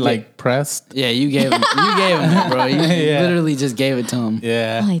 Yeah, is you it get- like pressed? yeah, you gave him it, bro. You Yeah. literally just gave it to him.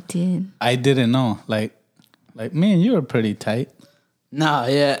 Yeah, Oh, I did. I didn't know. Like me and you are pretty tight. No,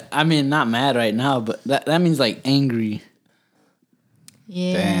 yeah, I mean, not mad right now, but that means like angry.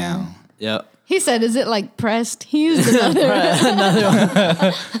 Yeah. Damn. Yep. He said, "Is it like pressed?" He used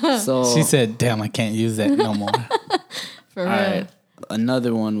another So She said, "Damn, I can't use that no more." for real. all right,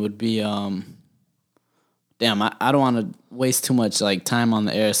 another one would be damn, I don't want to waste too much like time on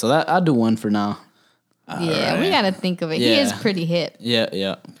the air, so that I'll do one for now. Yeah, we gotta think of it. He Yeah. is pretty hip.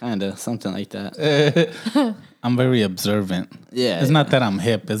 Yeah, kind of something like that. I'm very observant. Yeah, It's not that I'm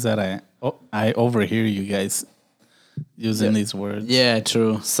hip. It's that I overhear you guys using these words. Yeah,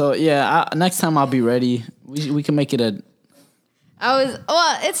 true. So yeah, next time I'll be ready. We can make it a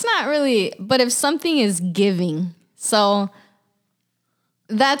It's not really, but if something is giving, so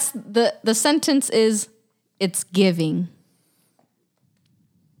that's the sentence is it's giving.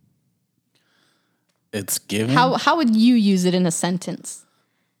 It's giving. How would you use it in a sentence?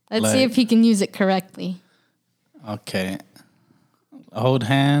 Let's Like- see if he can use it correctly. Okay. Hold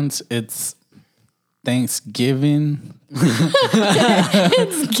hands. It's Thanksgiving.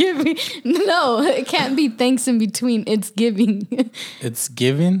 It's giving. No, it can't be thanks in between. It's giving. It's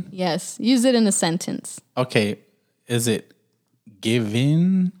giving. Yes, use it in a sentence. Okay. Is it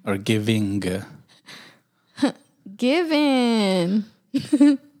giving or giving? Given.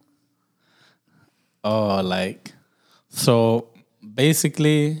 Oh, like, so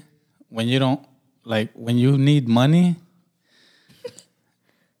basically, when you don't, like, when you need money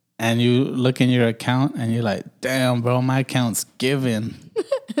and you look in your account and you're like, damn, bro, my account's giving.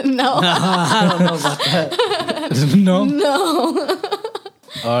 No. I don't know about that. No? No.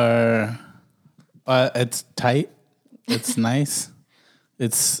 Or it's tight, it's nice,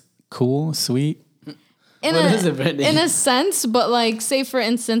 it's cool, sweet. In What a, is it, Brittany? in a sense, but like, say for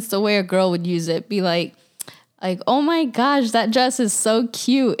instance, the way a girl would use it, be like, oh my gosh, that dress is so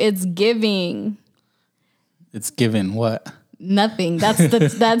cute. It's giving. It's giving what? Nothing.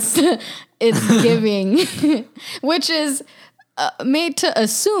 It's giving, which is made to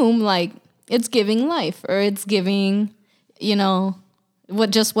assume like it's giving life or it's giving,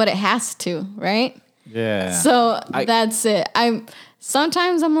 what it has to, right? Yeah. So that's it.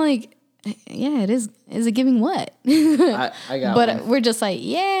 Sometimes I'm like, yeah, it is. Is it giving what? I got But one. we're just like,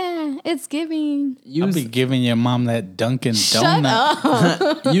 yeah, it's giving. I'll be giving your mom that Dunkin' Shut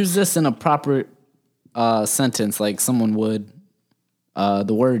Donut. up. Use this in a proper sentence like someone would.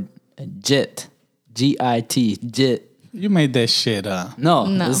 The word jit. G-I-T. Jit. You made that shit up. No,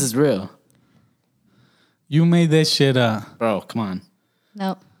 No. this is real. You made that shit up. Bro, come on.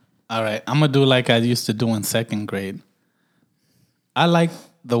 No. All right, I'm gonna do like I used to do in second grade. I like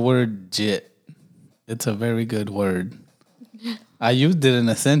the word jit. It's a very good word. I used it in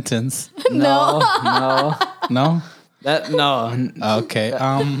a sentence. No. No. No? No. Okay.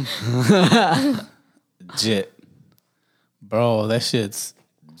 Jit. Bro, that shit's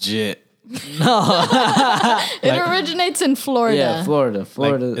jit. It originates in Florida. Yeah, Florida. Like,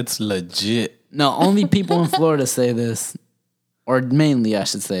 Florida. it's legit. No, only people in Florida say this. Or mainly, I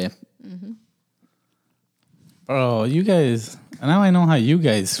should say. Bro, you guys, now I know how you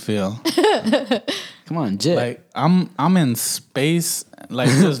guys feel. Come on, jit. Like I'm in space, like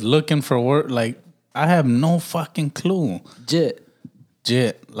just looking for work. Like I have no fucking clue. jit.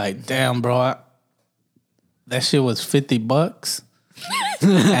 Jit, like damn, bro, that shit was $50,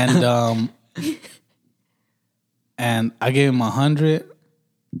 and I gave him 100,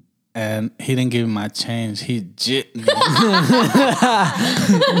 and he didn't give me my change. He jit me. That's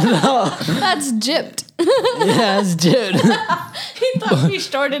gypped. Yeah, it's jit. He thought he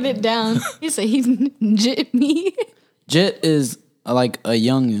started it down. He said he gypped me. Jit is like a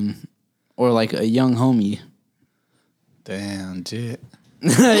youngin' or like a young homie. Damn, jit.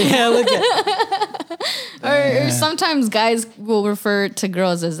 Yeah, look at Or sometimes guys will refer to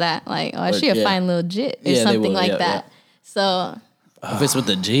girls as that. Like, oh, she a yeah. fine little jit or Yeah, they something will, like yeah, that. So if it's with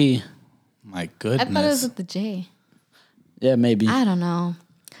the G. My I thought it was goodness. with the J. Yeah, maybe. I don't know.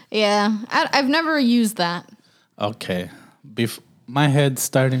 Yeah, I've never used that. Okay. My head's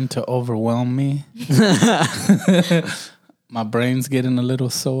starting to overwhelm me. My brain's getting a little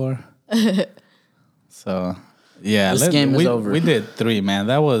sore. So, yeah. This game is over. We did 3, man.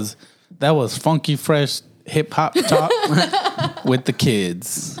 That was funky, fresh hip hop talk with the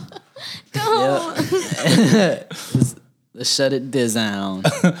kids. Let's shut it down.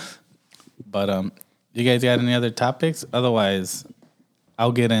 But you guys got any other topics? Otherwise,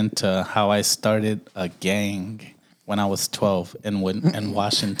 I'll get into how I started a gang when I was 12 in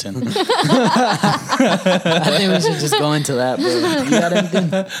Washington. I think we should just go into that, bro. You got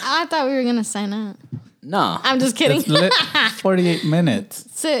anything? I thought we were gonna sign out. No. I'm just kidding. It's lit 48 minutes.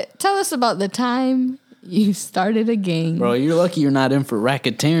 So, tell us about the time you started a gang. Bro, you're lucky you're not in for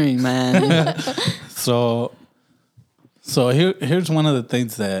racketeering, man. So here's one of the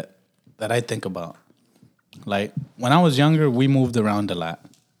things that I think about. Like when I was younger, we moved around a lot,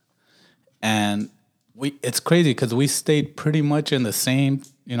 and it's crazy because we stayed pretty much in the same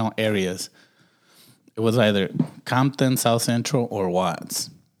areas. It was either Compton, South Central, or Watts,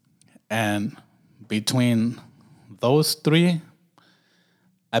 and between those 3,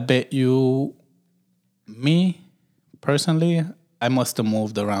 I bet you, me personally, I must have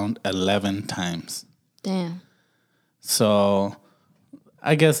moved around 11 times. Damn. So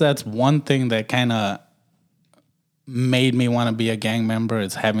I guess that's one thing that kind of made me want to be a gang member,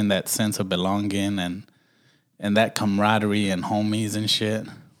 is having that sense of belonging and that camaraderie and homies and shit,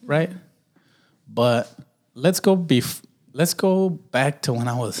 right? But let's go back to when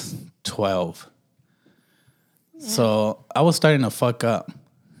I was 12. So I was starting to fuck up,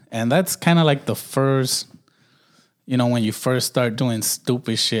 And that's kind of like the first, when you first start doing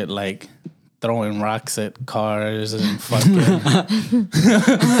stupid shit like throwing rocks at cars and fucking.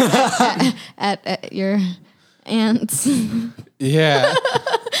 At your aunts. Yeah.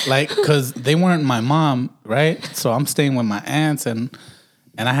 Like, because they weren't my mom, right? So I'm staying with my aunts, and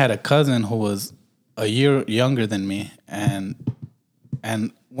I had a cousin who was a year younger than me. And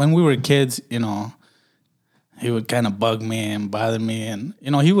when we were kids, he would kind of bug me and bother me. And,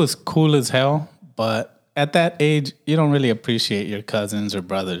 he was cool as hell. But at that age, you don't really appreciate your cousins or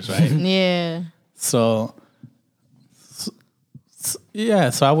brothers, right? Yeah. So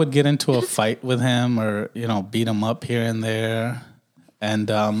I would get into a fight with him or, beat him up here and there. And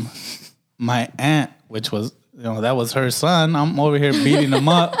my aunt, which was, that was her son, I'm over here beating him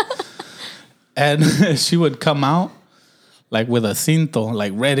up. And she would come out like with a cinto,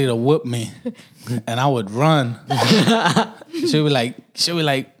 like ready to whoop me. And I would run. She'd be like,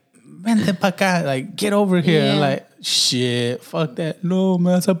 vente pa acá, like, get over here. Yeah. Like, shit, fuck that. No,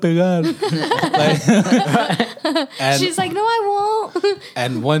 me vas a pegar. And She's like, no, I won't.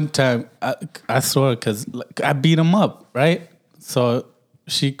 and one time, I saw her because I beat him up, right? So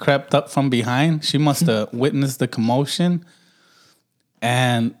she crept up from behind. She must have witnessed the commotion.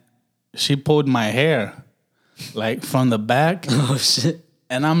 And she pulled my hair, like, from the back. Oh, shit.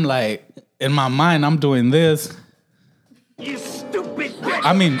 And I'm like, in my mind, I'm doing this. You stupid bitch!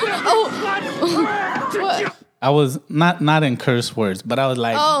 I mean, What? I was not in curse words, but I was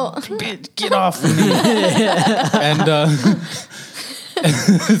like, Oh. bitch, get off of me. And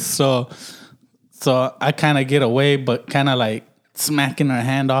so I kind of get away, but kind of like smacking her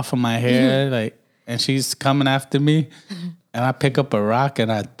hand off of my hair, like, and she's coming after me. And I pick up a rock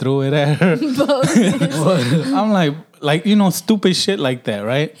and I threw it at her. I'm like, stupid shit like that,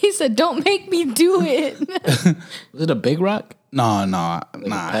 right? He said, don't make me do it. Was it a big rock? No, pebble?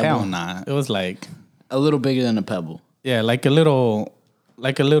 hell nah. It was like, A little bigger than a pebble. yeah, like a little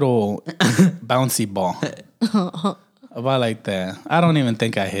bouncy ball. About like that. I don't even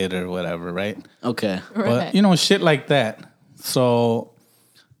think I hit her or whatever, right? Okay. Right. But shit like that. So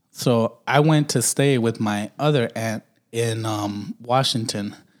I went to stay with my other aunt in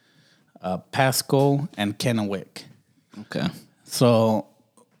Washington, Pasco and Kennewick. Okay. So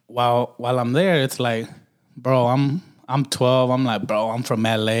while I'm there, it's like, bro, I'm 12. I'm like, bro, I'm from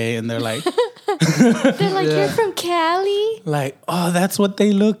LA, and they're like, They're like, you're from Cali? oh, that's what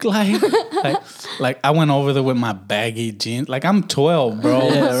they look like. like I went over there with my baggy jeans. Like, I'm 12, bro.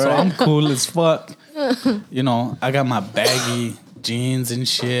 Yeah, So right. I'm cool as fuck. I got my baggy jeans and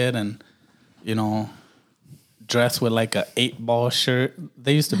shit, and dressed with like a 8-ball shirt.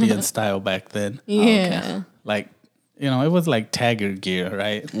 They used to be in style back then. Yeah. Like, it was like Taggart gear,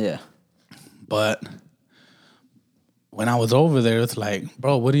 right? Yeah. But when I was over there, it's like,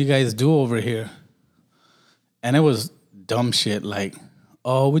 bro, what do you guys do over here? And it was dumb shit like,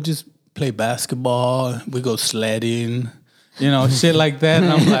 oh, we just play basketball, we go sledding, shit like that.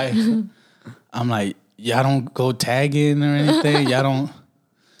 And I'm like, y'all don't go tagging or anything? Y'all don't,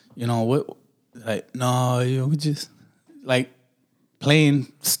 what? Like, no, we just like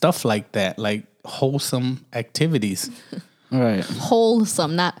playing stuff like that, like wholesome activities. Right.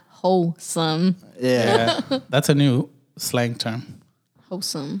 Wholesome, not wholesome. Yeah. Yeah, that's a new slang term.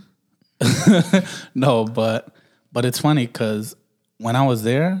 Wholesome. No, but it's funny because when I was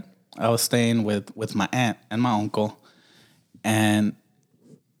there, I was staying with my aunt and my uncle, and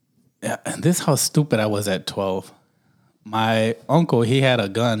this is how stupid I was at 12. My uncle, he had a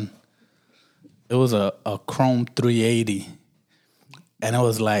gun. It was a Chrome 380, and it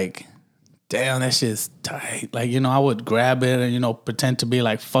was like, damn, that shit's tight. Like, I would grab it and pretend to be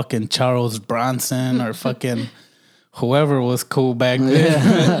like fucking Charles Bronson or fucking whoever was cool back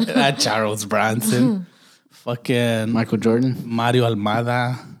then. Not Charles Bronson. Fucking Michael Jordan. Mario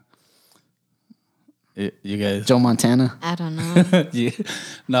Almada. You guys. Joe Montana. I don't know. Yeah.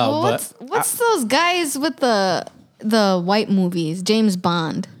 No, Well, but what's those guys with the white movies? James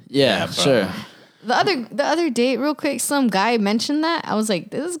Bond. Yeah, bro. sure. The other day, real quick, some guy mentioned that. I was like,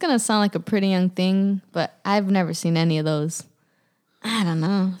 this is gonna sound like a pretty young thing, but I've never seen any of those. I don't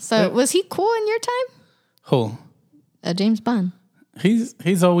know. So was he cool in your time? who? James Bond.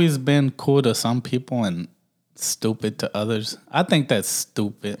 He's always been cool to some people and stupid to others. I think that's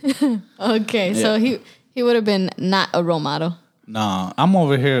stupid. Okay, so he would have been not a role model. No, I'm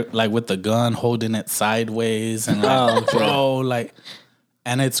over here like with the gun, holding it sideways, and like, bro, like,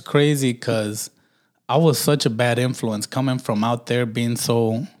 and it's crazy because I was such a bad influence coming from out there, being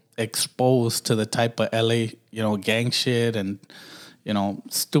so exposed to the type of LA, gang shit and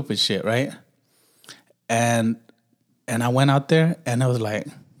stupid shit, right? And I went out there and it was like,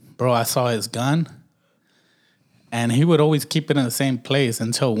 bro, I saw his gun. And he would always keep it in the same place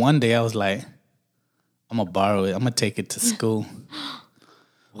until one day I was like, I'm going to borrow it. I'm going to take it to school.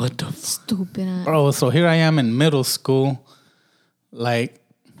 What the Stupid. Bro, so here I am in middle school. Like,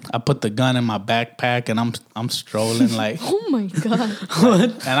 I put the gun in my backpack and I'm strolling like, Oh my God.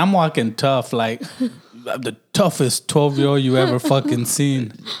 and I'm walking tough, like the toughest 12-year-old you ever fucking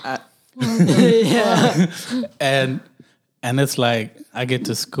seen. And it's like I get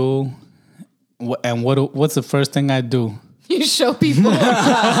to school, and what's the first thing I do? You show people. in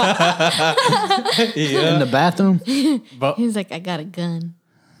the bathroom? He's like, I got a gun.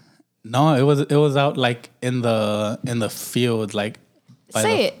 No, it was out like in the field, like by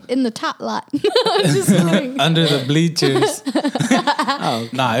Say it in the top lot. I'm just kidding. under the bleachers.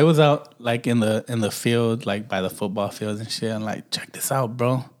 Nah, it was out like in the field, like by the football fields and shit. I'm like, check this out,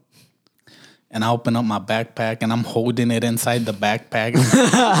 bro. And I open up my backpack and I'm holding it inside the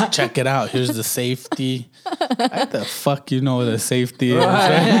backpack. Check it out. Here's the safety. Like the fuck you know what the safety is,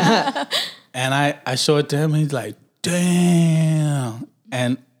 right? And I show it to him. He's like, damn.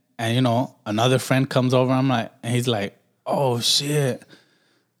 And you know, another friend comes over. I'm like, and he's like, oh shit.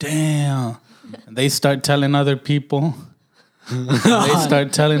 Damn. And they start telling other people.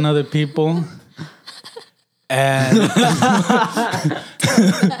 And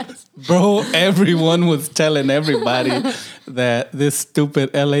bro, everyone was telling everybody that this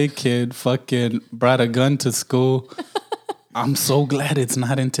stupid LA kid fucking brought a gun to school. I'm so glad it's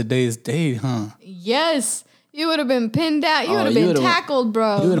not in today's day, huh? Yes. You would have been pinned out. You Oh, would have you been would've- tackled,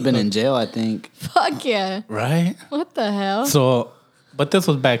 bro. You would have been in jail, I think. Fuck yeah. Right? What the hell? So, but this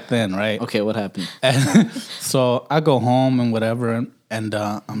was back then, right? Okay, what happened? So I go home and whatever, and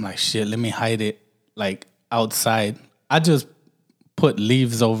I'm like, shit, let me hide it like outside. I just put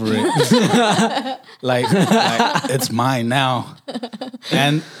leaves over it, like it's mine now.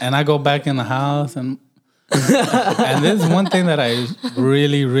 And I go back in the house, and this is one thing that I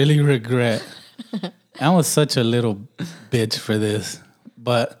really, really regret. I was such a little bitch for this,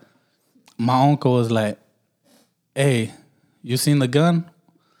 but my uncle was like, "Hey, you seen the gun?"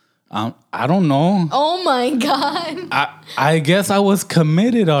 I don't know. Oh my God. I guess I was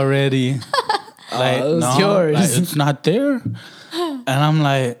committed already. Like, it was no, yours. like, it's not there. And I'm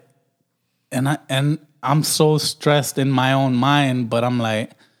like, and I'm so stressed in my own mind, but I'm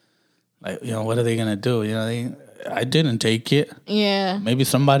like, you know, what are they gonna do? You know, I didn't take it. Yeah. Maybe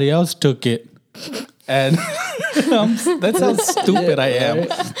somebody else took it. And that's how stupid I am.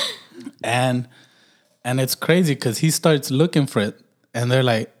 And it's crazy because he starts looking for it, and they're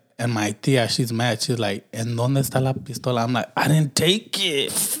like, and my tia, she's mad. She's like, ¿En dónde está la pistola? I'm like, I didn't take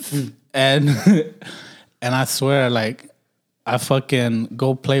it. and I swear, like, I fucking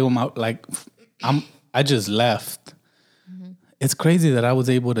go play with my, like, I just left. Mm-hmm. It's crazy that I was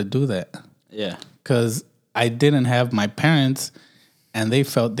able to do that. Yeah. Because I didn't have my parents, and they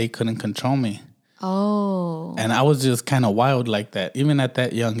felt they couldn't control me. Oh. And I was just kind of wild like that, even at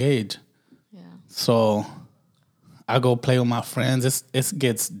that young age. Yeah. So I go play with my friends. It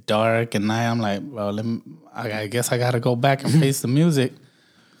gets dark, and I'm like, well, I guess I got to go back and face the music.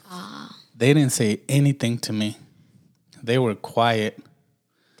 They didn't say anything to me. They were quiet,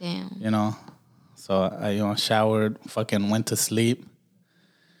 Damn. you know. So I, showered, fucking went to sleep.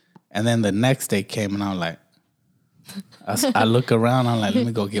 And then the next day came, and I'm like, I look around, I'm like, let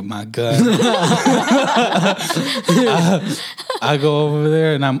me go get my gun. I go over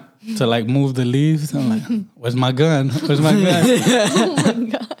there, and I'm to like move the leaves. I'm like, where's my gun? Where's my gun? Oh my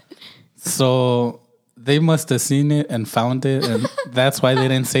God. So they must have seen it and found it, and that's why they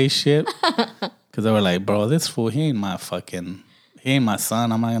didn't say shit. Because they were like, bro, this fool, he ain't my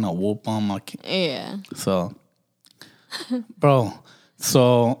son. I'm not gonna whoop him. Yeah. So, bro,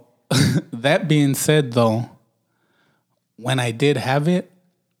 so that being said, though, when I did have it,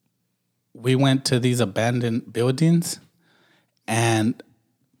 we went to these abandoned buildings, and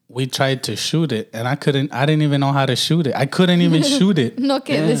we tried to shoot it, and I didn't even know how to shoot it. I couldn't even shoot it.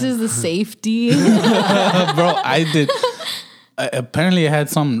 Okay, this is the safety. Bro, I did. Apparently, it had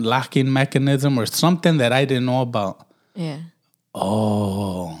some locking mechanism or something that I didn't know about. Yeah.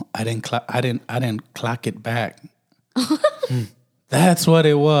 Oh, I didn't clock it back. That's what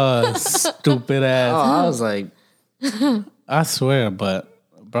it was. Stupid ass. Oh, I was like, I swear, but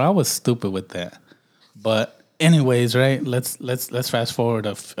bro, I was stupid with that. But anyways, right? Let's fast forward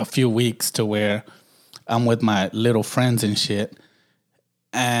a few weeks to where I'm with my little friends and shit,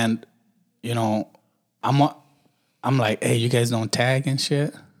 and I'm like, hey, you guys don't tag and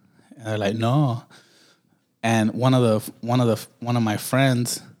shit, and they're like, no. And one of my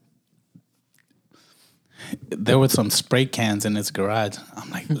friends, there were some spray cans in his garage. I'm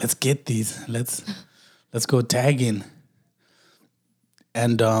like, let's get these. Let's go tagging.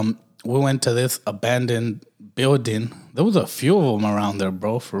 And we went to this abandoned building. There was a few of them around there,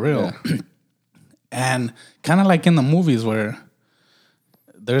 bro, for real. Yeah. And kind of like in the movies where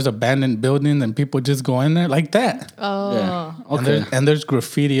there's abandoned buildings and people just go in there like that. Oh. Yeah. Okay. And there's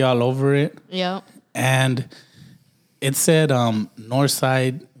graffiti all over it. Yep. And it said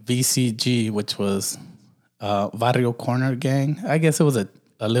Northside VCG, which was Barrio Corner Gang. I guess it was a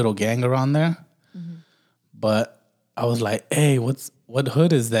little gang around there. Mm-hmm. But I was like, hey, what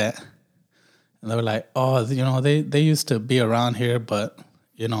hood is that? And they were like, oh, they used to be around here, but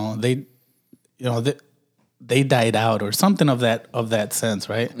they died out or something of that sense,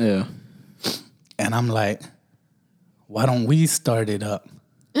 right? Yeah. And I'm like, why don't we start it up?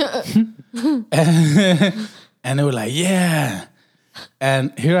 And they were like, yeah.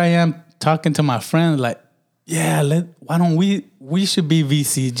 And here I am talking to my friend, like, yeah, why don't we should be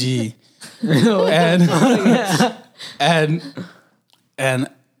VCG. and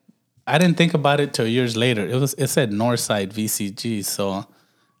I didn't think about it till years later. It said Northside VCG, so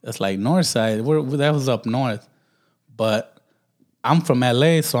it's like Northside, that was up north. But I'm from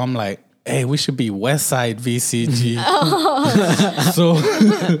LA, so I'm like, hey, we should be Westside VCG.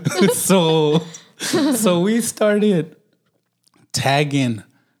 So we started tagging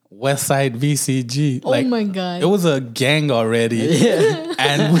Westside VCG. Oh my God. It was a gang already. Yeah.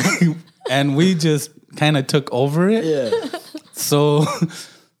 And we just kind of took over it. Yeah. So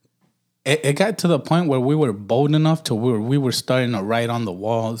it got to the point where we were bold enough to where we were starting to write on the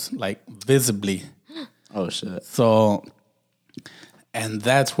walls, like visibly. Oh shit. So, and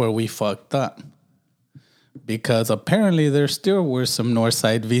that's where we fucked up. Because apparently there still were some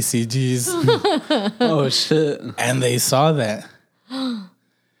Northside VCGs. Oh shit. And they saw that. And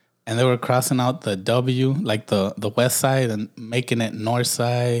they were crossing out the W, like the west side, and making it north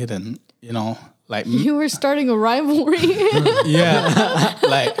side, and like You were starting a rivalry. yeah,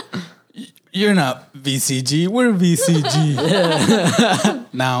 like you're not VCG, we're VCG.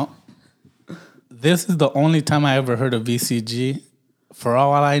 Now, this is the only time I ever heard of VCG. For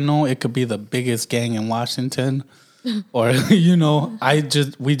all I know, it could be the biggest gang in Washington, or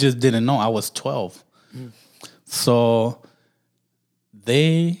we just didn't know. I was 12, so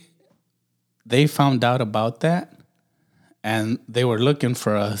they found out about that, and they were looking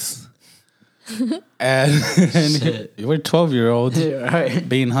for us. and we're 12-year-olds right.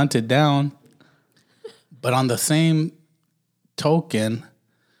 being hunted down. But on the same token,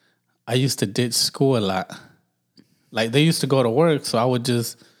 I used to ditch school a lot. Like, they used to go to work, so I would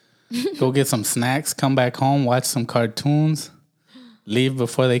just go get some snacks, come back home, watch some cartoons, leave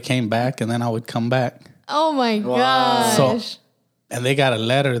before they came back, and then I would come back. Oh my gosh. So, and they got a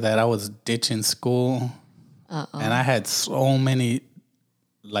letter that I was ditching school. And I had so many,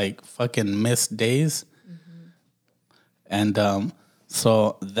 like, fucking missed days. Mm-hmm. And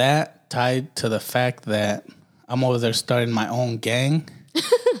so that tied to the fact that I'm over there starting my own gang.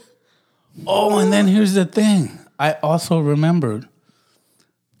 Oh, and then here's the thing. I also remembered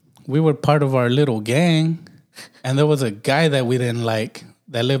we were part of our little gang, and there was a guy that we didn't like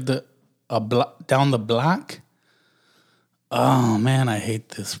that lived a block down the block. Oh man, I hate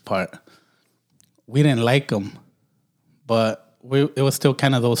this part. We didn't like him, but it was still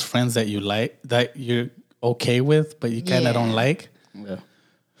kind of those friends that you like, that you're okay with, but you kind of don't like. Yeah.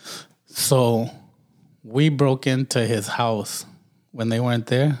 So we broke into his house when they weren't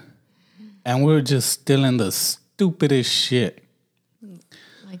there, and we were just stealing the stupidest shit.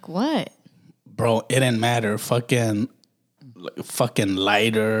 Like what? Bro, it didn't matter. Fucking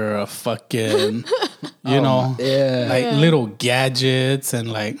lighter, a fucking, like little gadgets,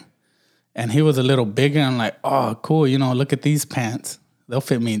 and he was a little bigger. And like, oh, cool, look at these pants. They'll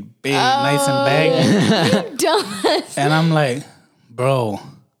fit me big, nice and baggy. Dumbass. And I'm like, bro.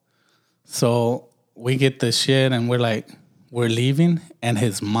 So we get the shit and we're leaving, and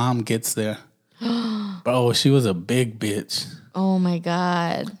his mom gets there. Bro, she was a big bitch. Oh my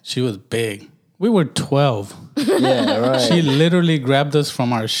God. She was big. We were 12. Yeah, right. She literally grabbed us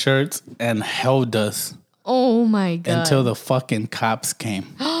from our shirts and held us. Oh my God. Until the fucking cops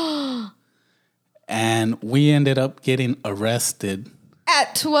came. And we ended up getting arrested.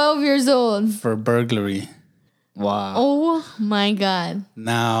 At 12 years old. For burglary. Wow. Oh my God.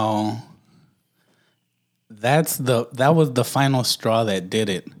 Now, that was the final straw that did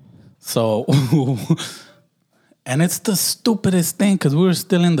it. So, and it's the stupidest thing because we were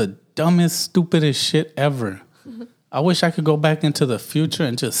still in the dumbest, stupidest shit ever. I wish I could go back into the future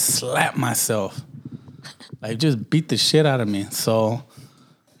and just slap myself. Like, just beat the shit out of me. So,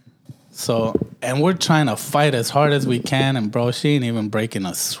 So, and we're trying to fight as hard as we can, and bro, she ain't even breaking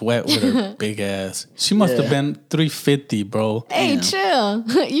a sweat with her big ass. She must have been 350, bro. Hey, chill.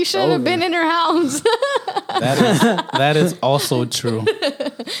 You should have been in her house. That is also true.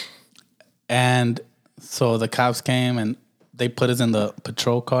 And so the cops came and they put us in the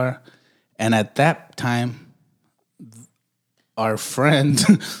patrol car. And at that time, our friend,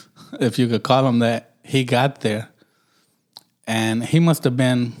 if you could call him that, he got there. And he must have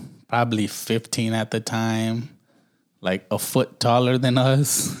been probably 15 at the time, like a foot taller than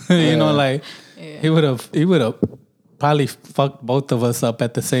us. You know, like he would have probably fucked both of us up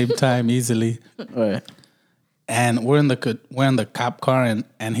at the same time easily. Right. And we're in the cop car,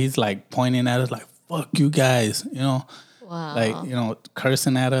 and he's like pointing at us like, "Fuck you guys," you know, Wow. like, you know,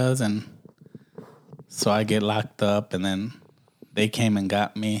 cursing at us. And so I get locked up, and then they came and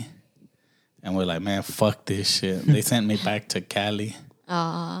got me, and we're like, "Man, fuck this shit." They sent me back to Cali.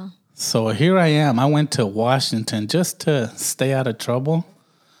 So here I am. I went to Washington just to stay out of trouble,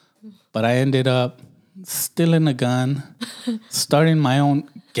 but I ended up stealing a gun, starting my own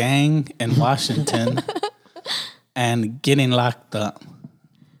gang in Washington, and getting locked up.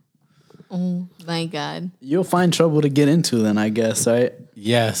 Oh my God. You'll find trouble to get into then, I guess, right?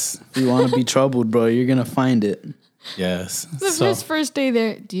 Yes, If you want to be troubled, bro, you're going to find it. yes. The first day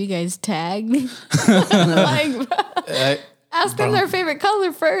there, do you guys tag? Like, bro, ask them their favorite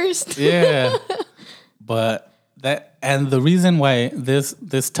color first. Yeah. But the reason why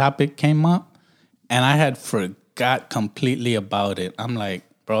this topic came up, and I had forgot completely about it. I'm like,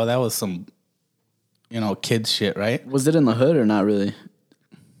 bro, that was some, you know, kid shit, right? Was it in the hood or not really?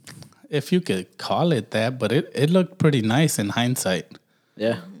 If you could call it that, but it looked pretty nice in hindsight.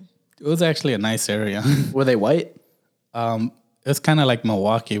 Yeah. It was actually a nice area. Were they white? It's kind of like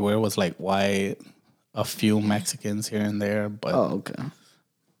Milwaukee, where it was like white, a few Mexicans here and there, but Oh, okay.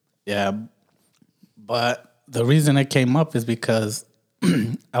 yeah. But the reason it came up is because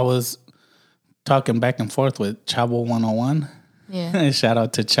I was talking back and forth with Chavo 101. Yeah. Shout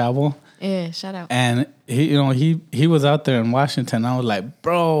out to Chavo. Yeah, shout out. And he was out there in Washington. I was like,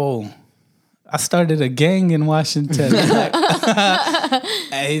 bro, I started a gang in Washington.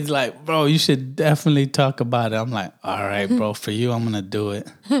 And he's like, bro, you should definitely talk about it. I'm like, all right, bro, for you, I'm gonna do it.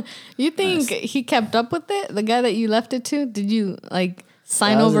 You think he kept up with it? The guy that you left it to? Did you like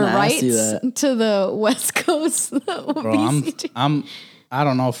sign I was over gonna ask you rights that. to the West Coast? Bro, I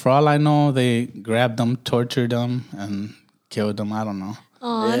don't know. For all I know, they grabbed him, tortured him, and killed him. I don't know.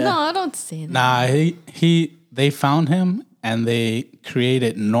 Oh Yeah. no, I don't say that. Nah, they found him and they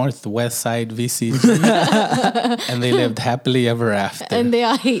created Northwest Side VCG, and they lived happily ever after. And they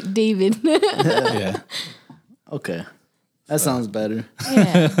all hate David. Yeah. Okay. That sounds better.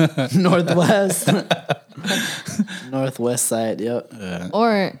 Yeah. Northwest. Northwest side, yep.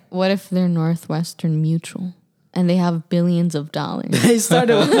 Or what if they're Northwestern Mutual and they have billions of dollars? They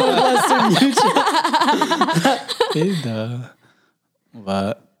started with Northwestern Mutual.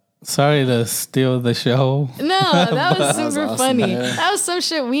 But sorry to steal the show. No, that was was super awesome, funny. yeah. That was some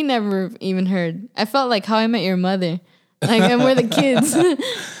shit we never even heard. I felt like How I Met Your Mother. Like, and we're the kids.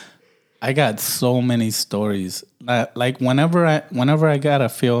 I got so many stories. Like whenever I gotta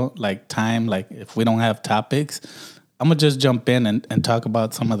feel like time, like if we don't have topics, I'm gonna just jump in and talk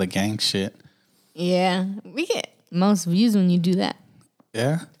about some of the gang shit. Yeah. We get most views when you do that.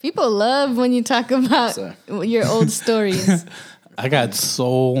 Yeah. People love when you talk about Sorry. your old stories. I got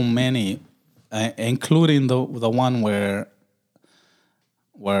so many, including the one where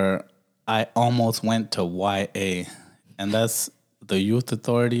I almost went to YA, and that's the Youth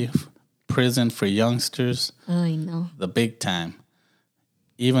Authority prison for youngsters, Oh, I know. the big time.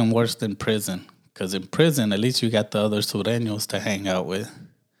 Even worse than prison, because in prison at least you got the other sureños to hang out with.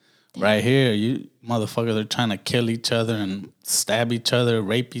 Right here, you motherfuckers are trying to kill each other and stab each other,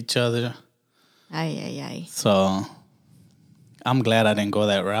 rape each other. Ay. So I'm glad I didn't go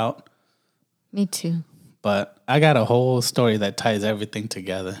that route. Me too. But I got a whole story that ties everything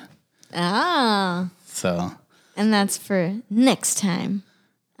together. Ah. So, And that's for next time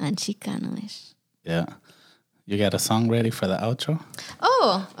on Chicanoish. yeah. You got a song ready for the outro?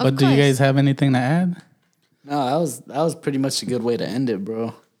 Oh, of But do you guys have anything to add? No, that was pretty much a good way to end it,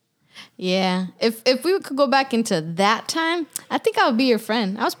 bro. Yeah. If we could go back into that time, I think I would be your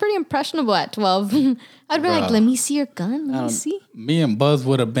friend. I was pretty impressionable at 12. I'd be like, let me see your gun. Let me see. Me and Buzz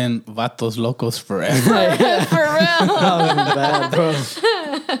would have been Vatos Locos forever. For real. Bad, bro.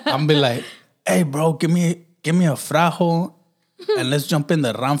 I'm be like, hey, bro, give me a frajo and let's jump in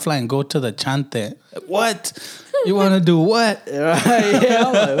the Ramfla and go to the Chante. What? You want to do what? Right? Yeah,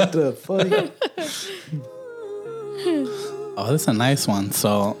 I'm like, what the fuck? Oh, that's a nice one.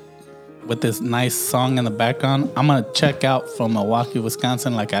 So with this nice song in the background. I'm gonna check out from Milwaukee,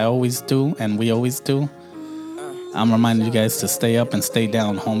 Wisconsin, like I always do, and we always do. I'm reminding you guys to stay up and stay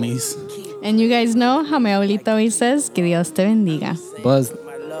down, homies. And you guys know how my abuelita always says, que Dios te bendiga. Buzz.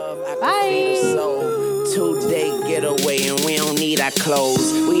 Bye. 2-day getaway and we don't need our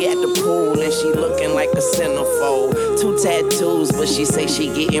clothes. We at the pool and she looking like a centerfold. 2 tattoos, but she say she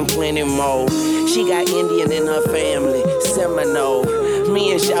getting plenty more. She got Indian in her family, Seminole.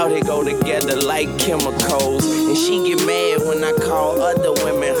 Me and Shawty go together like chemicals. And she get mad when I call other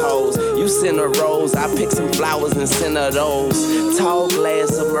women hoes. You send her rose, I pick some flowers and send her those. Tall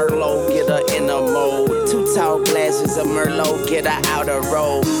glass of Merlot, get her in a mold. 2 tall glasses of Merlot, get her out of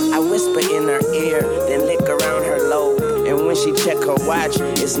roll. I whisper in her ear, then lick around her lobe. And when she check her watch,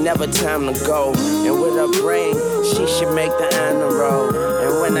 it's never time to go. And with her brain, she should make the honor roll.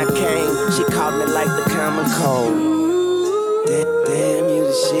 And when I came, she called me like the common cold. Damn, you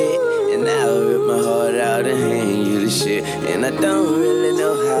the shit. And I'll rip my heart out and hand you the shit. And I don't really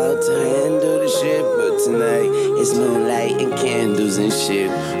know how to handle the shit, but tonight it's moonlight and candles and shit.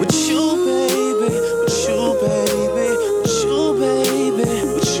 With you, baby, with you, baby, with you, baby,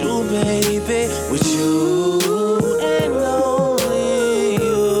 with you, baby, with you and only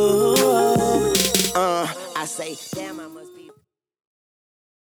you. I say, damn, I'm